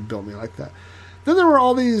that someone had built me like that. Then there were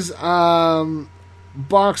all these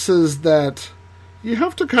boxes that you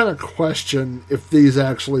have to kind of question if these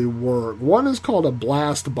actually work. One is called a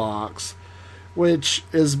blast box, which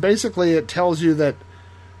is basically, it tells you that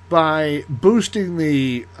by boosting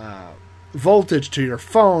the voltage to your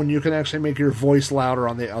phone, you can actually make your voice louder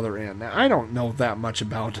on the other end. Now, I don't know that much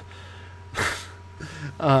about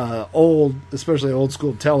especially old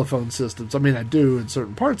school telephone systems. I mean, I do in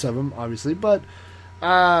certain parts of them, obviously, but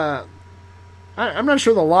I'm not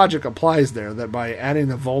sure the logic applies there, that by adding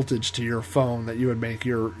the voltage to your phone that you would make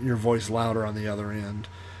your voice louder on the other end.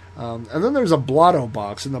 And then there's a blotto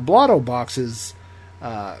box, and the blotto box is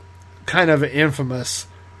kind of infamous,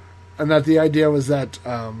 and that the idea was that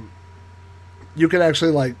you could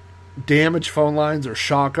actually like damage phone lines or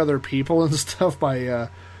shock other people and stuff by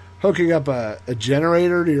hooking up a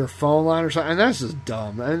generator to your phone line or something. And that's just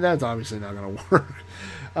dumb, and that's obviously not going to work.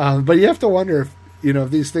 But you have to wonder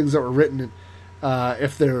if these things that were written,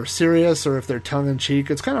 if they're serious or if they're tongue-in-cheek.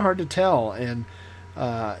 It's kind of hard to tell, and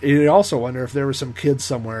you also wonder if there were some kids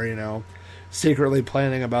somewhere, secretly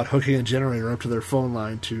planning about hooking a generator up to their phone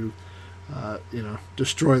line to,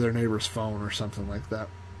 destroy their neighbor's phone or something like that.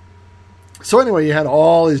 So anyway, you had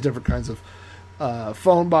all these different kinds of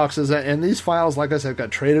phone boxes, and these files, like I said, got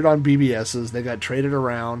traded on BBSs. They got traded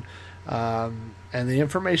around, and the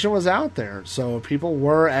information was out there. So people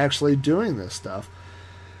were actually doing this stuff.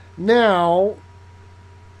 Now,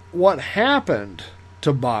 what happened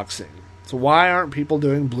to boxing? So why aren't people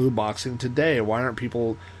doing blue boxing today? Why aren't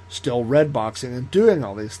people still red boxing and doing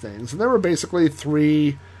all these things? And there were basically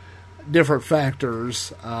 3 different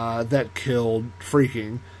factors that killed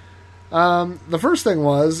phreaking. The first thing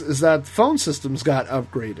is that phone systems got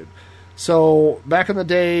upgraded. So back in the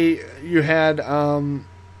day, you had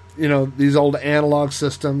these old analog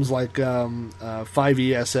systems like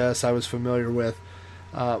 5ESS I was familiar with.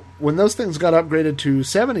 When those things got upgraded to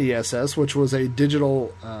 7ESS, which was a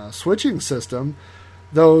digital switching system,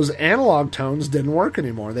 those analog tones didn't work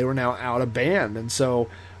anymore. They were now out of band, and so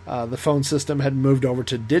the phone system had moved over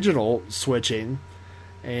to digital switching,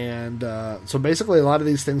 and so basically a lot of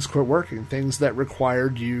these things quit working. Things that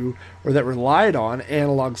required you, or that relied on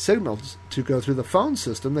analog signals to go through the phone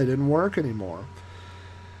system, they didn't work anymore.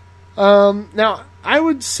 Now, I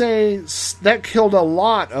would say that killed a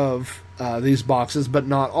lot of these boxes, but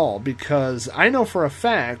not all, because I know for a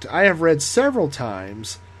fact, I have read several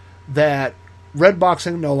times that red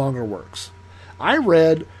boxing no longer works. I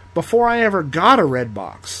read, before I ever got a red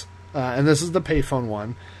box, and this is the payphone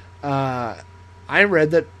one, I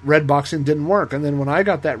read that red boxing didn't work, and then when I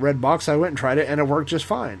got that red box, I went and tried it, and it worked just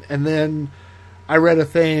fine. And then I read a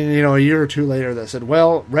thing, a year or two later that said,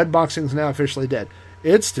 well, red boxing's now officially dead.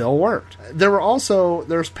 It still worked. There's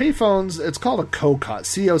payphones. It's called a COCOT,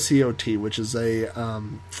 C-O-C-O-T, which is I'd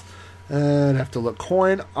have to look,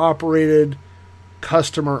 coin-operated,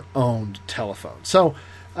 customer-owned telephone. So,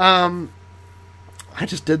 I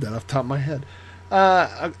just did that off the top of my head.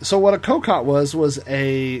 So what a COCOT was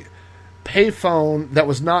a payphone that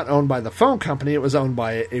was not owned by the phone company. It was owned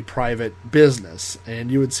by a private business,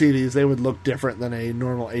 and you would see these. They would look different than a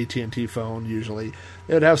normal AT&T phone. Usually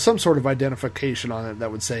they would have some sort of identification on it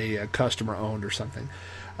that would say customer owned or something,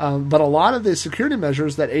 but a lot of the security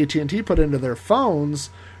measures that AT&T put into their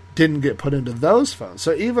phones didn't get put into those phones.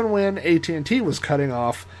 So even when AT&T was cutting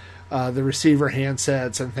off the receiver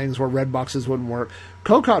handsets and things where red boxes wouldn't work,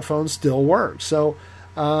 COCOT phones still worked. So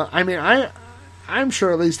I'm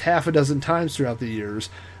sure at least half a dozen times throughout the years,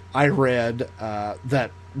 I read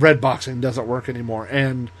that red boxing doesn't work anymore.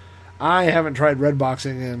 And I haven't tried red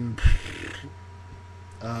boxing in,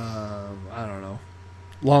 I don't know,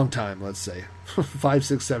 long time, let's say. 5,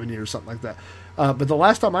 6, 7 years, something like that. But the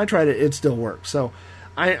last time I tried it, it still worked. So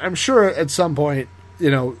I'm sure at some point,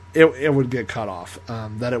 it would get cut off,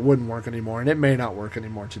 that it wouldn't work anymore. And it may not work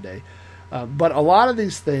anymore today. But a lot of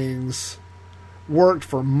these things worked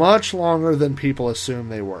for much longer than people assume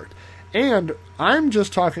they worked. And I'm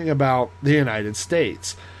just talking about the United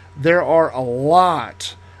States. There are a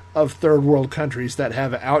lot of third world countries that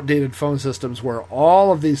have outdated phone systems where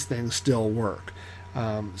all of these things still work.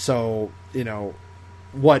 So,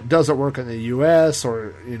 what doesn't work in the U.S.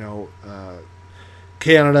 or,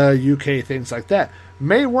 Canada, UK, things like that,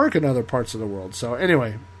 may work in other parts of the world. So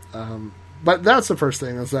anyway, but that's the first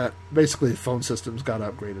thing, is that basically phone systems got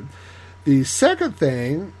upgraded. The second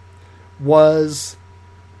thing was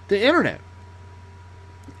the internet.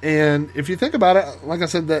 And if you think about it, like I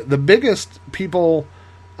said, the biggest people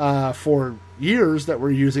for years that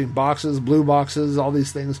were using boxes, blue boxes, all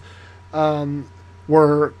these things,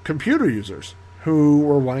 were computer users who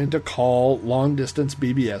were wanting to call long-distance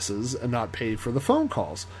BBSs and not pay for the phone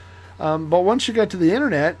calls. But once you got to the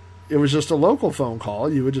internet, it was just a local phone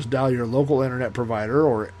call. You would just dial your local internet provider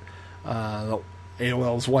or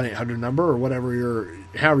AOL's 1-800 number or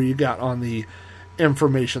however you got on the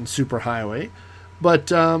information superhighway.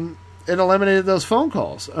 But it eliminated those phone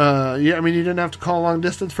calls. You didn't have to call long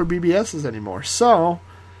distance for BBSs anymore. So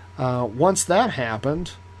once that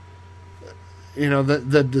happened,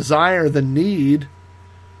 the desire, the need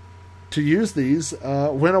to use these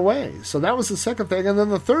went away. So that was the second thing. And then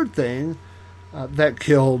the third thing that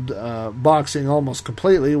killed boxing almost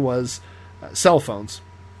completely was cell phones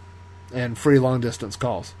and free long-distance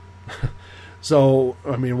calls. So,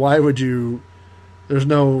 why would you... There's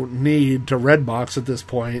no need to red box at this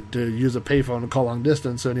point to use a payphone to call long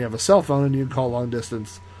distance, and you have a cell phone and you can call long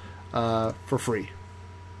distance for free.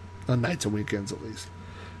 On nights and weekends, at least.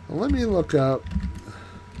 Now, let me look up...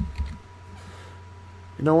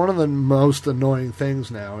 one of the most annoying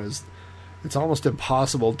things now is it's almost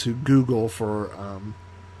impossible to Google for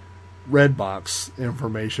Redbox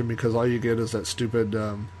information because all you get is that stupid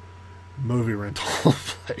movie rental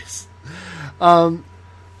place.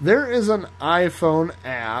 There is an iPhone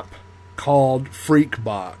app called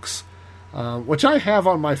Phreakbox, which I have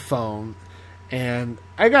on my phone, and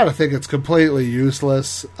I gotta think it's completely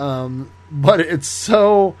useless, but it's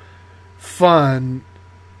so fun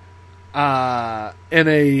in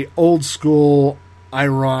a old school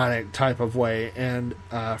ironic type of way. And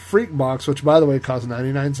Phreakbox, which by the way costs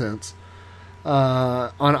 99 cents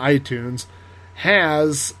on iTunes,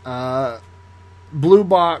 has blue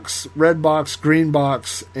box, red box, green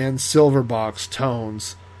box, and silver box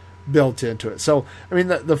tones built into it. So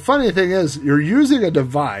the funny thing is, you're using a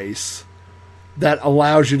device that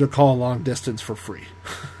allows you to call long distance for free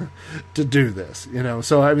to do this,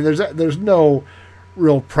 so there's no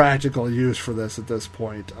real practical use for this at this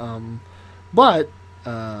point. But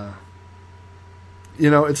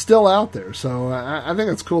it's still out there. So I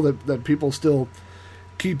think it's cool that people still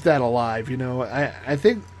keep that alive. I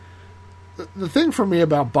think the thing for me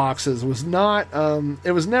about boxes was not,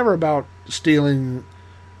 it was never about stealing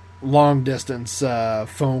long distance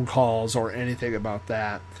phone calls or anything about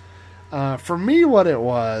that. For me, what it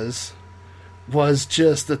was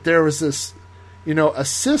just that there was this, a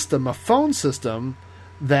system, a phone system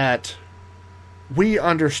that we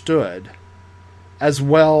understood as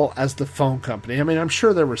well as the phone company. I'm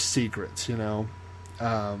sure there were secrets, no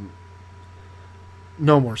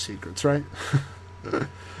more secrets, right?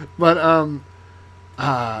 But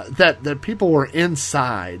that people were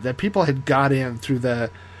inside, that people had got in through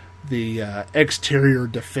the exterior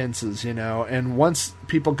defenses, and once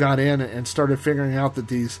people got in and started figuring out that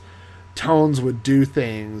these tones would do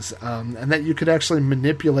things, and that you could actually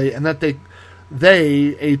manipulate, and that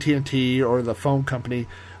they AT&T or the phone company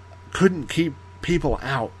couldn't keep people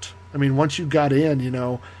out. Once you got in,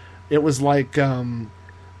 it was like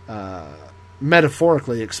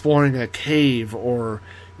metaphorically exploring a cave or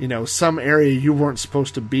some area you weren't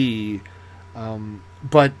supposed to be,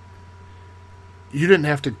 but you didn't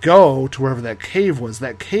have to go to wherever that cave was.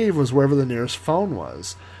 That cave was wherever the nearest phone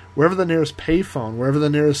was, wherever the nearest payphone, wherever the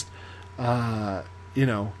nearest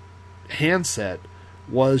handset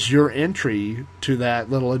was your entry to that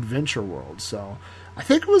little adventure world. So I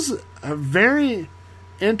think it was a very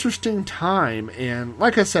interesting time, and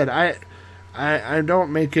like I said, I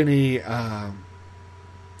don't make any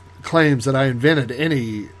claims that I invented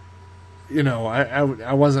any,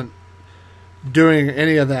 I wasn't doing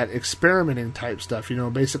any of that experimenting type stuff.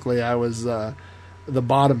 Basically I was the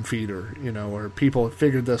bottom feeder, where people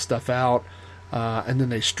figured this stuff out, and then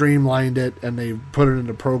they streamlined it and they put it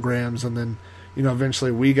into programs, and then,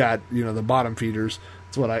 eventually we got, the bottom feeders.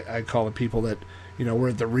 That's what I call the people that, were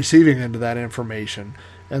at the receiving end of that information,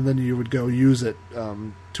 and then you would go use it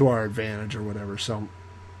to our advantage or whatever. So,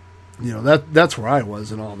 that's where I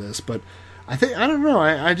was in all this. But I don't know,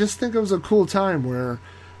 I just think it was a cool time where,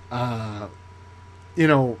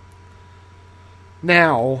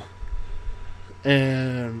 now,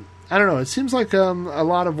 and I don't know, it seems like a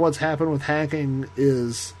lot of what's happened with hacking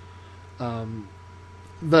is the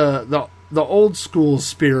old school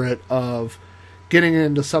spirit of getting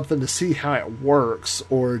into something to see how it works,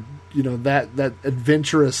 or that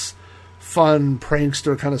adventurous, fun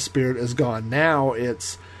prankster kind of spirit is gone. Now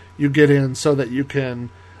it's you get in so that you can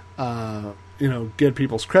get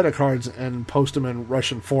people's credit cards and post them in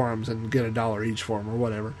Russian forums and get $1 each for them or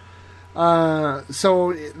whatever.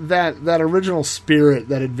 So that original spirit,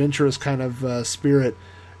 that adventurous kind of spirit,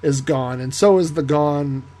 is gone, and so is the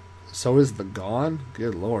gone.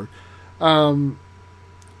 Good Lord.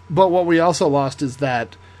 But what we also lost is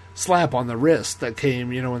that slap on the wrist that came,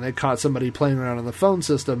 when they caught somebody playing around on the phone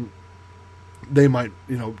system. They might,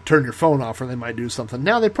 turn your phone off, or they might do something.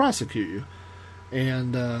 Now they prosecute you,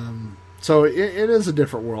 and so it is a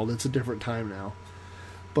different world. It's a different time now.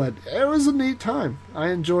 But it was a neat time.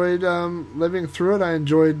 I enjoyed living through it. I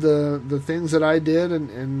enjoyed the things that I did,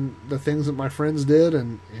 and the things that my friends did,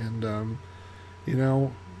 and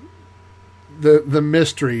the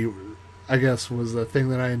mystery, I guess, was the thing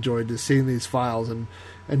that I enjoyed, just seeing these files and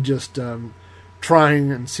just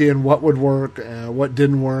trying and seeing what would work, what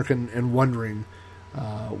didn't work, and wondering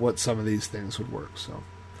what some of these things would work. So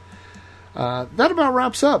that about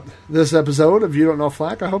wraps up this episode of You Don't Know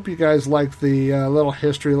Flack. I hope you guys liked the little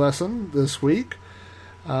history lesson this week.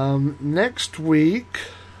 Next week,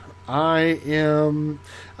 I'm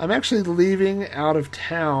actually leaving out of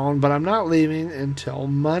town, but I'm not leaving until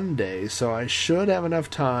Monday, so I should have enough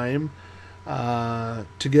time to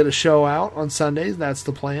get a show out on Sundays. That's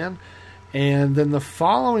the plan. And then the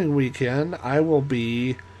following weekend, I will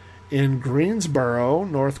be in Greensboro,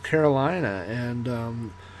 North Carolina.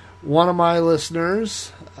 And one of my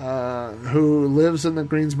listeners who lives in the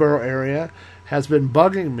Greensboro area has been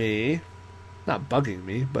bugging me, not bugging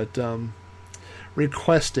me, but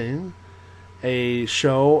requesting a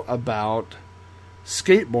show about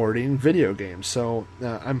skateboarding video games. So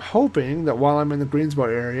I'm hoping that while I'm in the Greensboro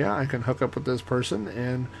area, I can hook up with this person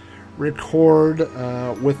and record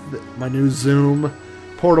with my new Zoom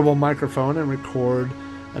portable microphone and record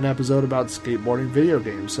an episode about skateboarding video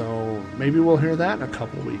games. So maybe we'll hear that in a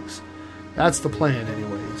couple weeks. That's the plan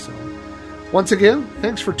anyway. So once again,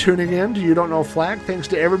 thanks for tuning in to You Don't Know Flack. Thanks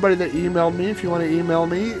to everybody that emailed me. If you want to email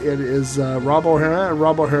me, it is Rob O'Hara at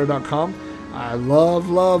robohara.com. I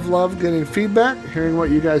love getting feedback, hearing what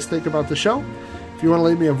you guys think about the show. If you want to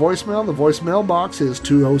leave me a voicemail, the voicemail box is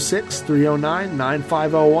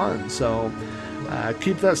 206-309-9501. So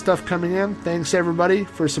keep that stuff coming in. Thanks, everybody,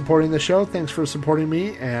 for supporting the show. Thanks for supporting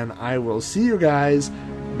me, and I will see you guys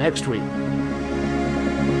next week.